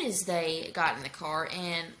soon as they got in the car,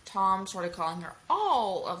 and Tom started calling her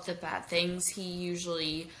all of the bad things he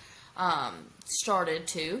usually started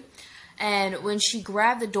to. And when she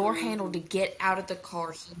grabbed the door handle to get out of the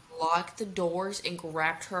car, he locked the doors and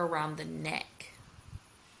grabbed her around the neck.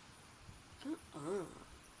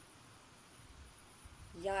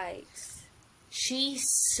 Yikes. She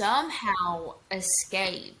somehow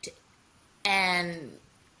escaped and,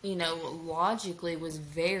 logically was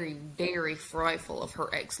very, very frightful of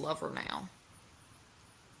her ex-lover now.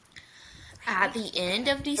 At the end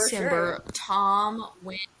of December, Tom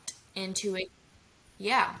went into a...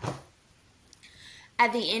 Yeah.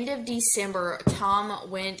 At the end of December, Tom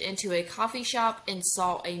went into a coffee shop and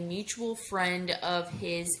saw a mutual friend of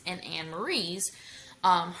his and Anne Marie's.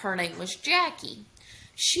 Her name was Jackie.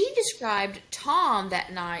 She described Tom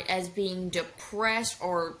that night as being depressed,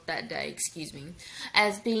 or that day, excuse me,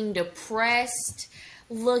 as being depressed,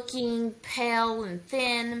 looking pale and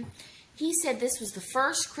thin. He said this was the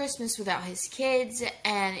first Christmas without his kids,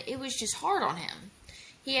 and it was just hard on him.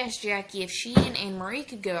 He asked Jackie if she and Anne Marie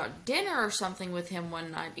could go out to dinner or something with him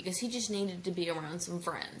one night because he just needed to be around some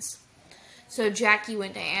friends. So Jackie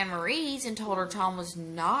went to Anne Marie's and told her Tom was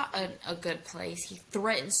not a good place. He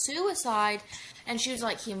threatened suicide, and she was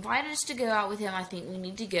like, he invited us to go out with him. I think we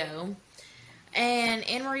need to go. And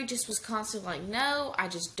Anne Marie just was constantly like, no, I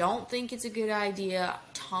just don't think it's a good idea.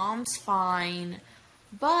 Tom's fine.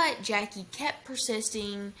 But Jackie kept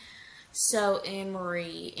persisting. So Anne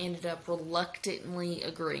Marie ended up reluctantly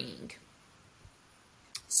agreeing.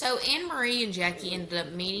 So Anne Marie and Jackie ended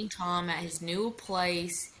up meeting Tom at his new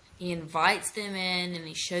place. He invites them in and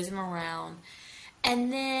he shows them around.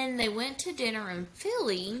 And then they went to dinner in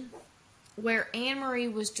Philly, where Anne Marie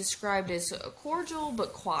was described as cordial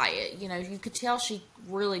but quiet. You could tell she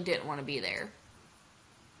really didn't want to be there.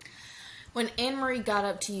 When Anne Marie got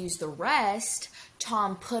up to use the rest,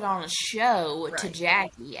 Tom put on a show to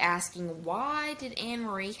Jackie, asking why did Anne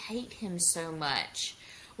Marie hate him so much,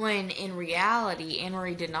 when in reality Anne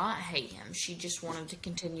Marie did not hate him. She just wanted to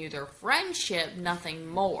continue their friendship, nothing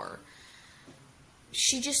more.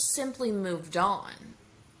 She just simply moved on.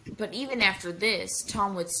 But even after this,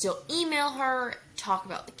 Tom would still email her, talk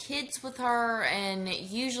about the kids with her, and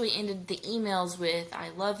usually ended the emails with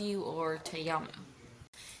I love you or te amo.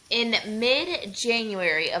 In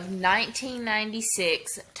mid-January of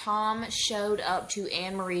 1996, Tom showed up to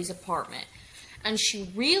Anne Marie's apartment, and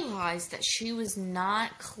she realized that she was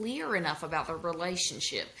not clear enough about their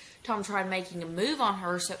relationship. Tom tried making a move on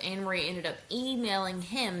her, so Anne Marie ended up emailing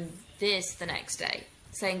him this the next day,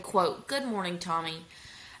 saying, quote, "Good morning, Tommy.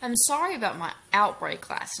 I'm sorry about my outbreak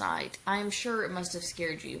last night. I am sure it must have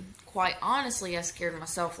scared you. Quite honestly, I scared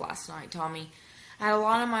myself last night, Tommy. I had a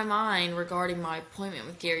lot on my mind regarding my appointment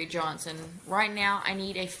with Gary Johnson. Right now, I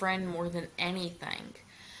need a friend more than anything.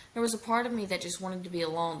 There was a part of me that just wanted to be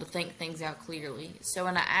alone to think things out clearly. So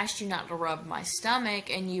when I asked you not to rub my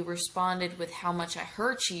stomach and you responded with how much I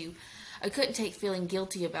hurt you, I couldn't take feeling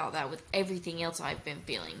guilty about that with everything else I've been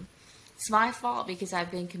feeling. It's my fault because I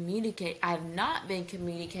have not been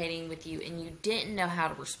communicating with you and you didn't know how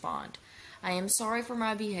to respond. I am sorry for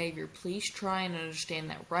my behavior. Please try and understand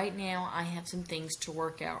that right now I have some things to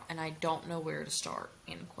work out and I don't know where to start."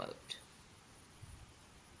 End quote.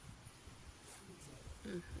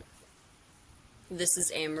 This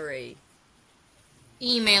is Anne Marie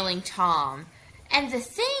Emailing Tom. And the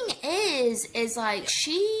thing is like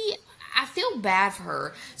she I feel bad for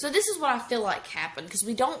her. So this is what I feel like happened, because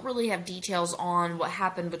we don't really have details on what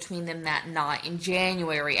happened between them that night in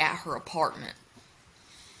January at her apartment.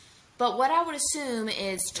 But what I would assume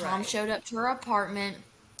is Tom showed up to her apartment,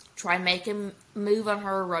 tried making move on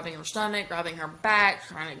her, rubbing her stomach, rubbing her back,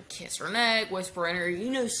 trying to kiss her neck, whispering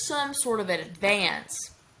her, some sort of an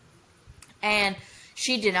advance. And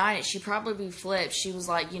she denied it. She probably flipped. She was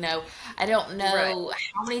like, I don't know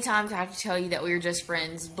how many times I have to tell you that we were just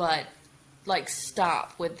friends, but,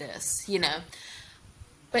 stop with this,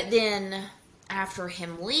 But then, after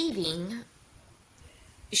him leaving,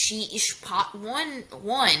 she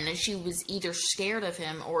was either scared of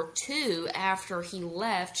him, or two, after he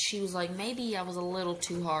left, she was like, maybe I was a little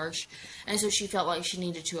too harsh, and so she felt like she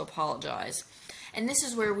needed to apologize. And this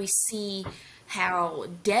is where we see how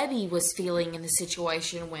Debbie was feeling in the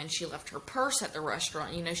situation when she left her purse at the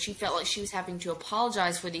restaurant. She felt like she was having to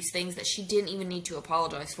apologize for these things that she didn't even need to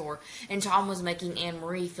apologize for, and Tom was making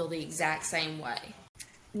Anne-Marie feel the exact same way.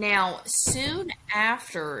 Now, soon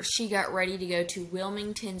after, she got ready to go to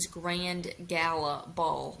Wilmington's Grand Gala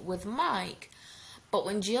Ball with Mike. But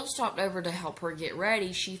when Jill stopped over to help her get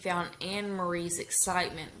ready, she found Anne-Marie's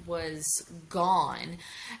excitement was gone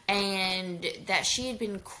and that she had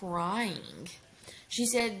been crying. She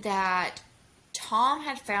said that Tom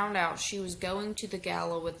had found out she was going to the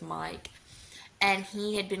gala with Mike, and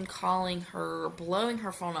he had been calling her, blowing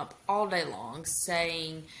her phone up all day long,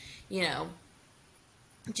 saying,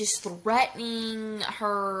 just threatening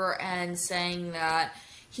her and saying that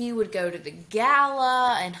he would go to the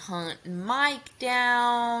gala and hunt Mike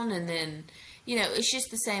down, and then, it's just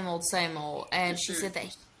the same old, same old. And she said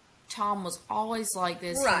that Tom was always like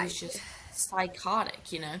this. Right. He was just psychotic,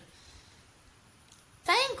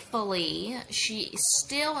 Thankfully, she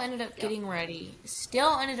still ended up getting ready,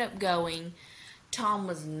 still ended up going. Tom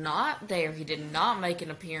was not there. He did not make an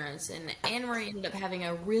appearance, and Anne-Marie ended up having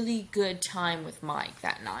a really good time with Mike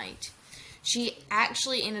that night. She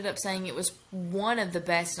actually ended up saying it was one of the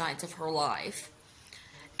best nights of her life.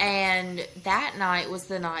 And that night was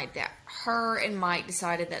the night that her and Mike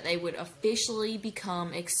decided that they would officially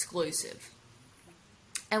become exclusive.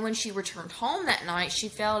 And when she returned home that night, she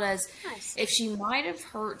felt as if she might have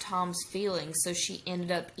hurt Tom's feelings, so she ended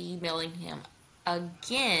up emailing him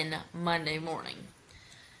again Monday morning,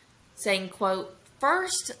 saying, quote,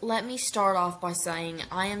 "First, let me start off by saying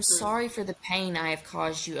I am sorry for the pain I have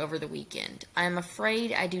caused you over the weekend. I am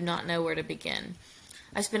afraid I do not know where to begin.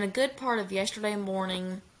 I spent a good part of yesterday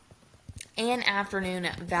morning and afternoon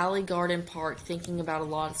at Valley Garden Park thinking about a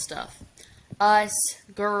lot of stuff. Us,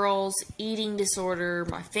 girls, eating disorder,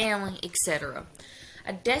 my family, etc.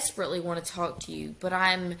 I desperately want to talk to you, but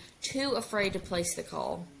I'm too afraid to place the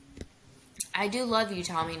call. I do love you,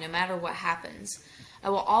 Tommy, no matter what happens. I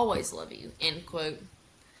will always love you," end quote.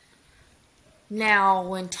 Now,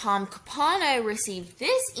 when Tom Capano received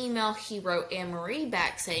this email, he wrote Anne-Marie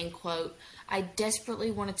back saying, quote, "I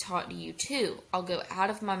desperately want to talk to you too. I'll go out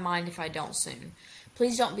of my mind if I don't soon.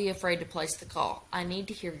 Please don't be afraid to place the call. I need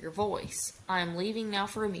to hear your voice. I am leaving now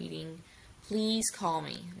for a meeting. Please call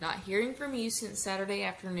me. Not hearing from you since Saturday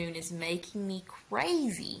afternoon is making me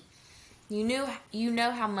crazy. You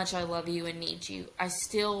know how much I love you and need you.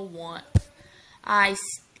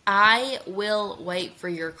 I will wait for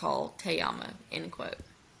your call. Te amo," end quote.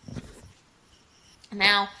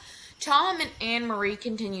 Now, Tom and Anne-Marie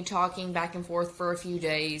continued talking back and forth for a few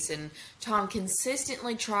days, and Tom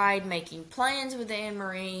consistently tried making plans with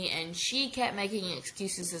Anne-Marie, and she kept making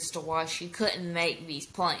excuses as to why she couldn't make these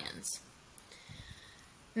plans.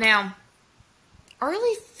 Now,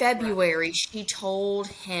 early February, she told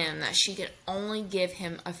him that she could only give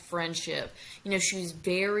him a friendship. She was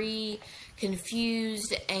very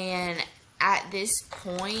confused, and at this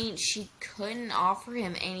point, she couldn't offer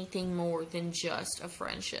him anything more than just a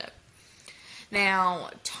friendship.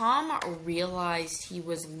 Now, Tom realized he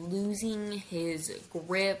was losing his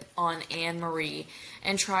grip on Anne-Marie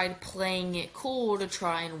and tried playing it cool to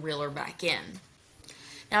try and reel her back in.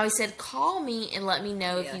 Now, he said, "Call me and let me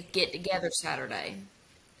know if you get together Saturday."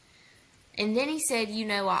 And then he said,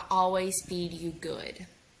 "I always feed you good."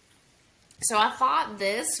 So I thought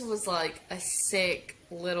this was like a sick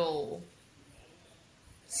little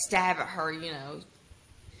stab at her,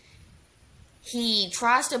 He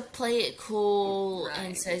tries to play it cool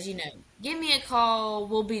and says, "Give me a call.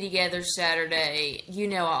 We'll be together Saturday.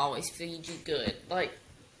 I always feed you good." Like,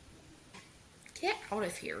 get out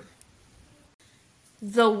of here.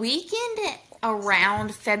 The weekend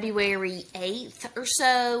around February 8th or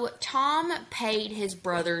so, Tom paid his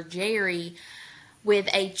brother Jerry with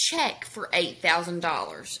a check for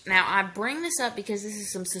 $8,000. Now, I bring this up because this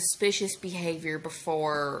is some suspicious behavior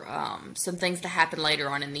before some things that happened later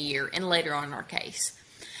on in the year and later on in our case.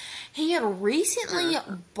 He had recently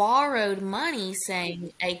borrowed money,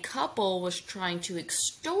 saying a couple was trying to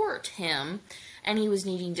extort him and he was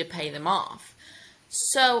needing to pay them off.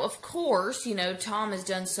 So, of course, you know, Tom has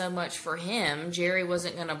done so much for him. Jerry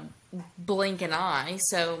wasn't going to blink an eye,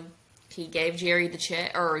 so he gave Jerry the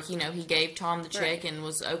check, or, you know, he gave Tom the check and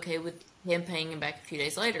was okay with him paying him back a few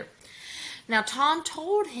days later. Now, Tom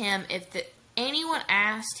told him if anyone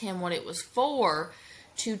asked him what it was for,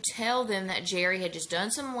 to tell them that Jerry had just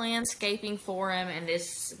done some landscaping for him, and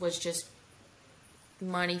this was just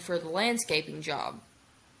money for the landscaping job.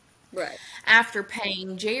 Right. After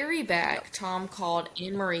paying Jerry back, Tom called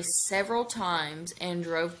Anne Marie several times and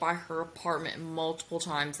drove by her apartment multiple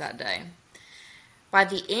times that day. By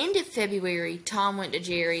the end of February, Tom went to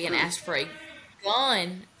Jerry and asked for a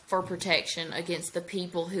gun for protection against the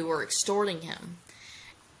people who were extorting him.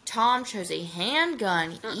 Tom chose a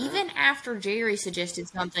handgun even after Jerry suggested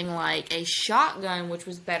something like a shotgun, which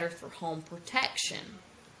was better for home protection.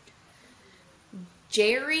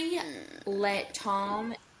 Jerry let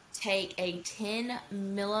Tom take a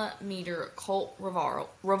 10mm Colt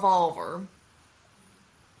revolver.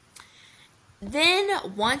 Then,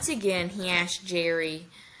 once again, he asked Jerry,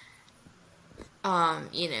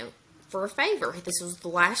 for a favor. This was the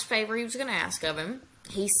last favor he was going to ask of him.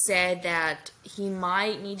 He said that he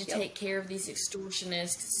might need to take care of these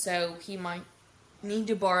extortionists, so he might need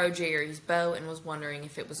to borrow Jerry's boat, and was wondering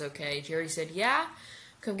if it was okay. Jerry said, yeah,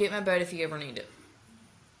 come get my boat if you ever need it.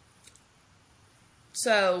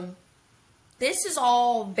 So, this is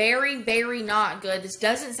all very, very not good. This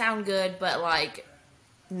doesn't sound good, but, like,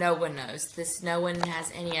 no one knows. No one has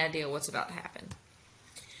any idea what's about to happen.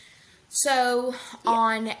 So,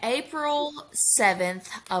 on April 7th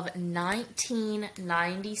of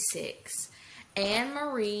 1996, Anne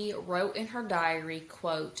Marie wrote in her diary,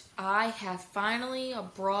 quote, I have finally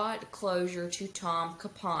brought closure to Tom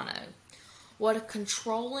Capano. What a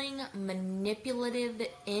controlling, manipulative,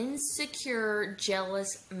 insecure,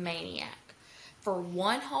 jealous maniac. For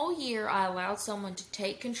one whole year, I allowed someone to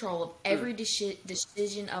take control of every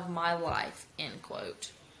decision of my life, end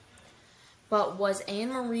quote. But was Anne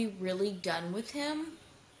Marie really done with him?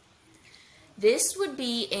 This would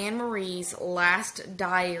be Anne Marie's last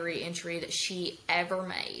diary entry that she ever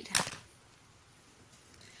made.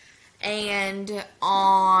 And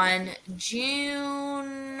on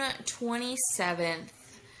June 27th,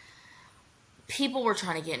 people were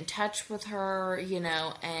trying to get in touch with her,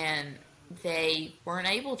 and they weren't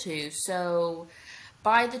able to. So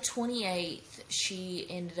by the 28th, she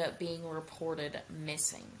ended up being reported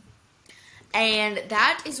missing. And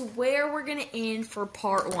that is where we're going to end for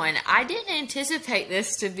part 1. I didn't anticipate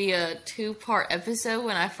this to be a 2-part episode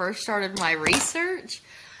when I first started my research.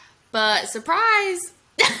 But, surprise!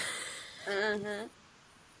 I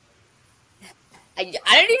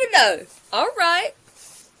didn't even know. All right.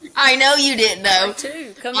 I know you didn't know. Part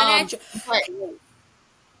 2, coming at you.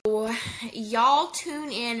 But, y'all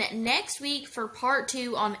tune in next week for part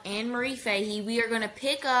 2 on Anne Marie Fahey. We are going to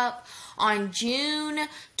pick up on June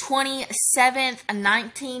 27th,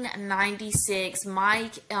 1996.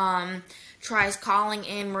 Mike tries calling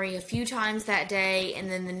Anne Marie a few times that day, and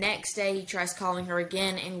then the next day he tries calling her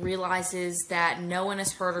again and realizes that no one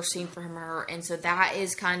has heard or seen from her, and so that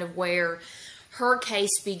is kind of where her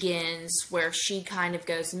case begins, where she kind of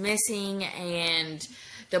goes missing and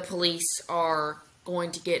the police are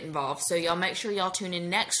going to get involved. So y'all make sure y'all tune in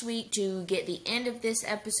next week to get the end of this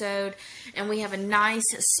episode. And we have a nice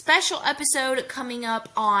special episode coming up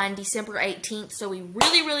on December 18th. So we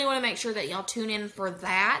really, really want to make sure that y'all tune in for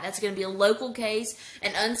that. That's going to be a local case,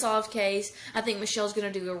 an unsolved case. I think Michelle's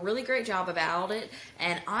going to do a really great job about it.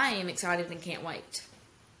 And I am excited and can't wait.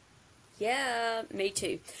 Yeah, me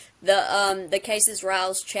too. The case is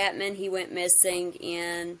Riles Chapman. He went missing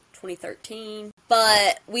in 2013.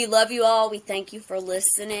 But we love you all. We thank you for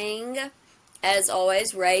listening. As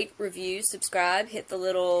always, rate, review, subscribe. Hit the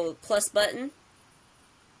little plus button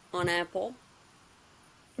on Apple.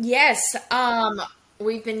 Yes.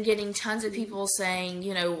 We've been getting tons of people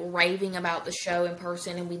saying, raving about the show in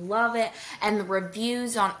person, and we love it. And the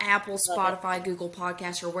reviews on Apple, Spotify, Google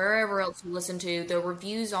Podcasts, or wherever else you listen to, the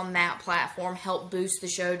reviews on that platform help boost the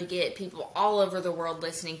show to get people all over the world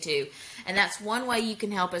listening to. And that's one way you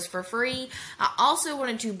can help us for free. I also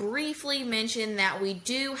wanted to briefly mention that we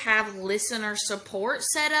do have listener support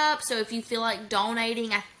set up. So if you feel like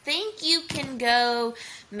donating, I think you can go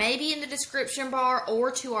maybe in the description bar or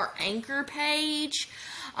to our Anchor page.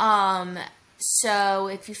 So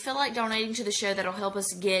if you feel like donating to the show, that'll help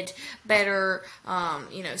us get better,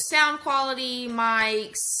 sound quality,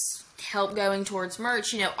 mics, help going towards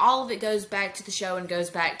merch. All of it goes back to the show and goes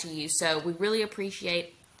back to you. So we really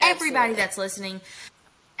appreciate everybody that's listening.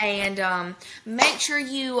 And make sure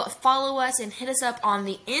you follow us and hit us up on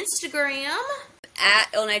the Instagram at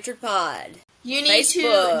Ill-Natured Pod. You need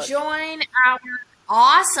to join our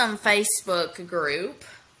awesome Facebook group,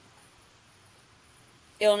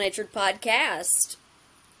 Ill-Natured Podcast.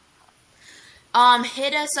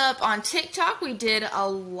 Hit us up on TikTok. We did a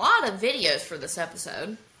lot of videos for this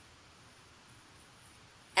episode.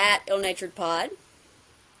 At Ill-Natured Pod.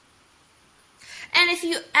 And if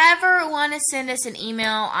you ever want to send us an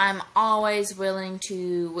email, I'm always willing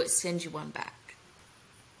to send you one back.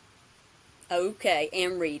 Okay,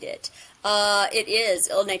 and read it. It is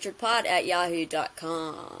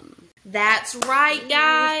illnaturedpod@yahoo.com. That's right,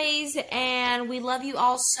 guys. And we love you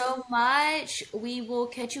all so much. We will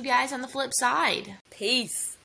catch you guys on the flip side. Peace.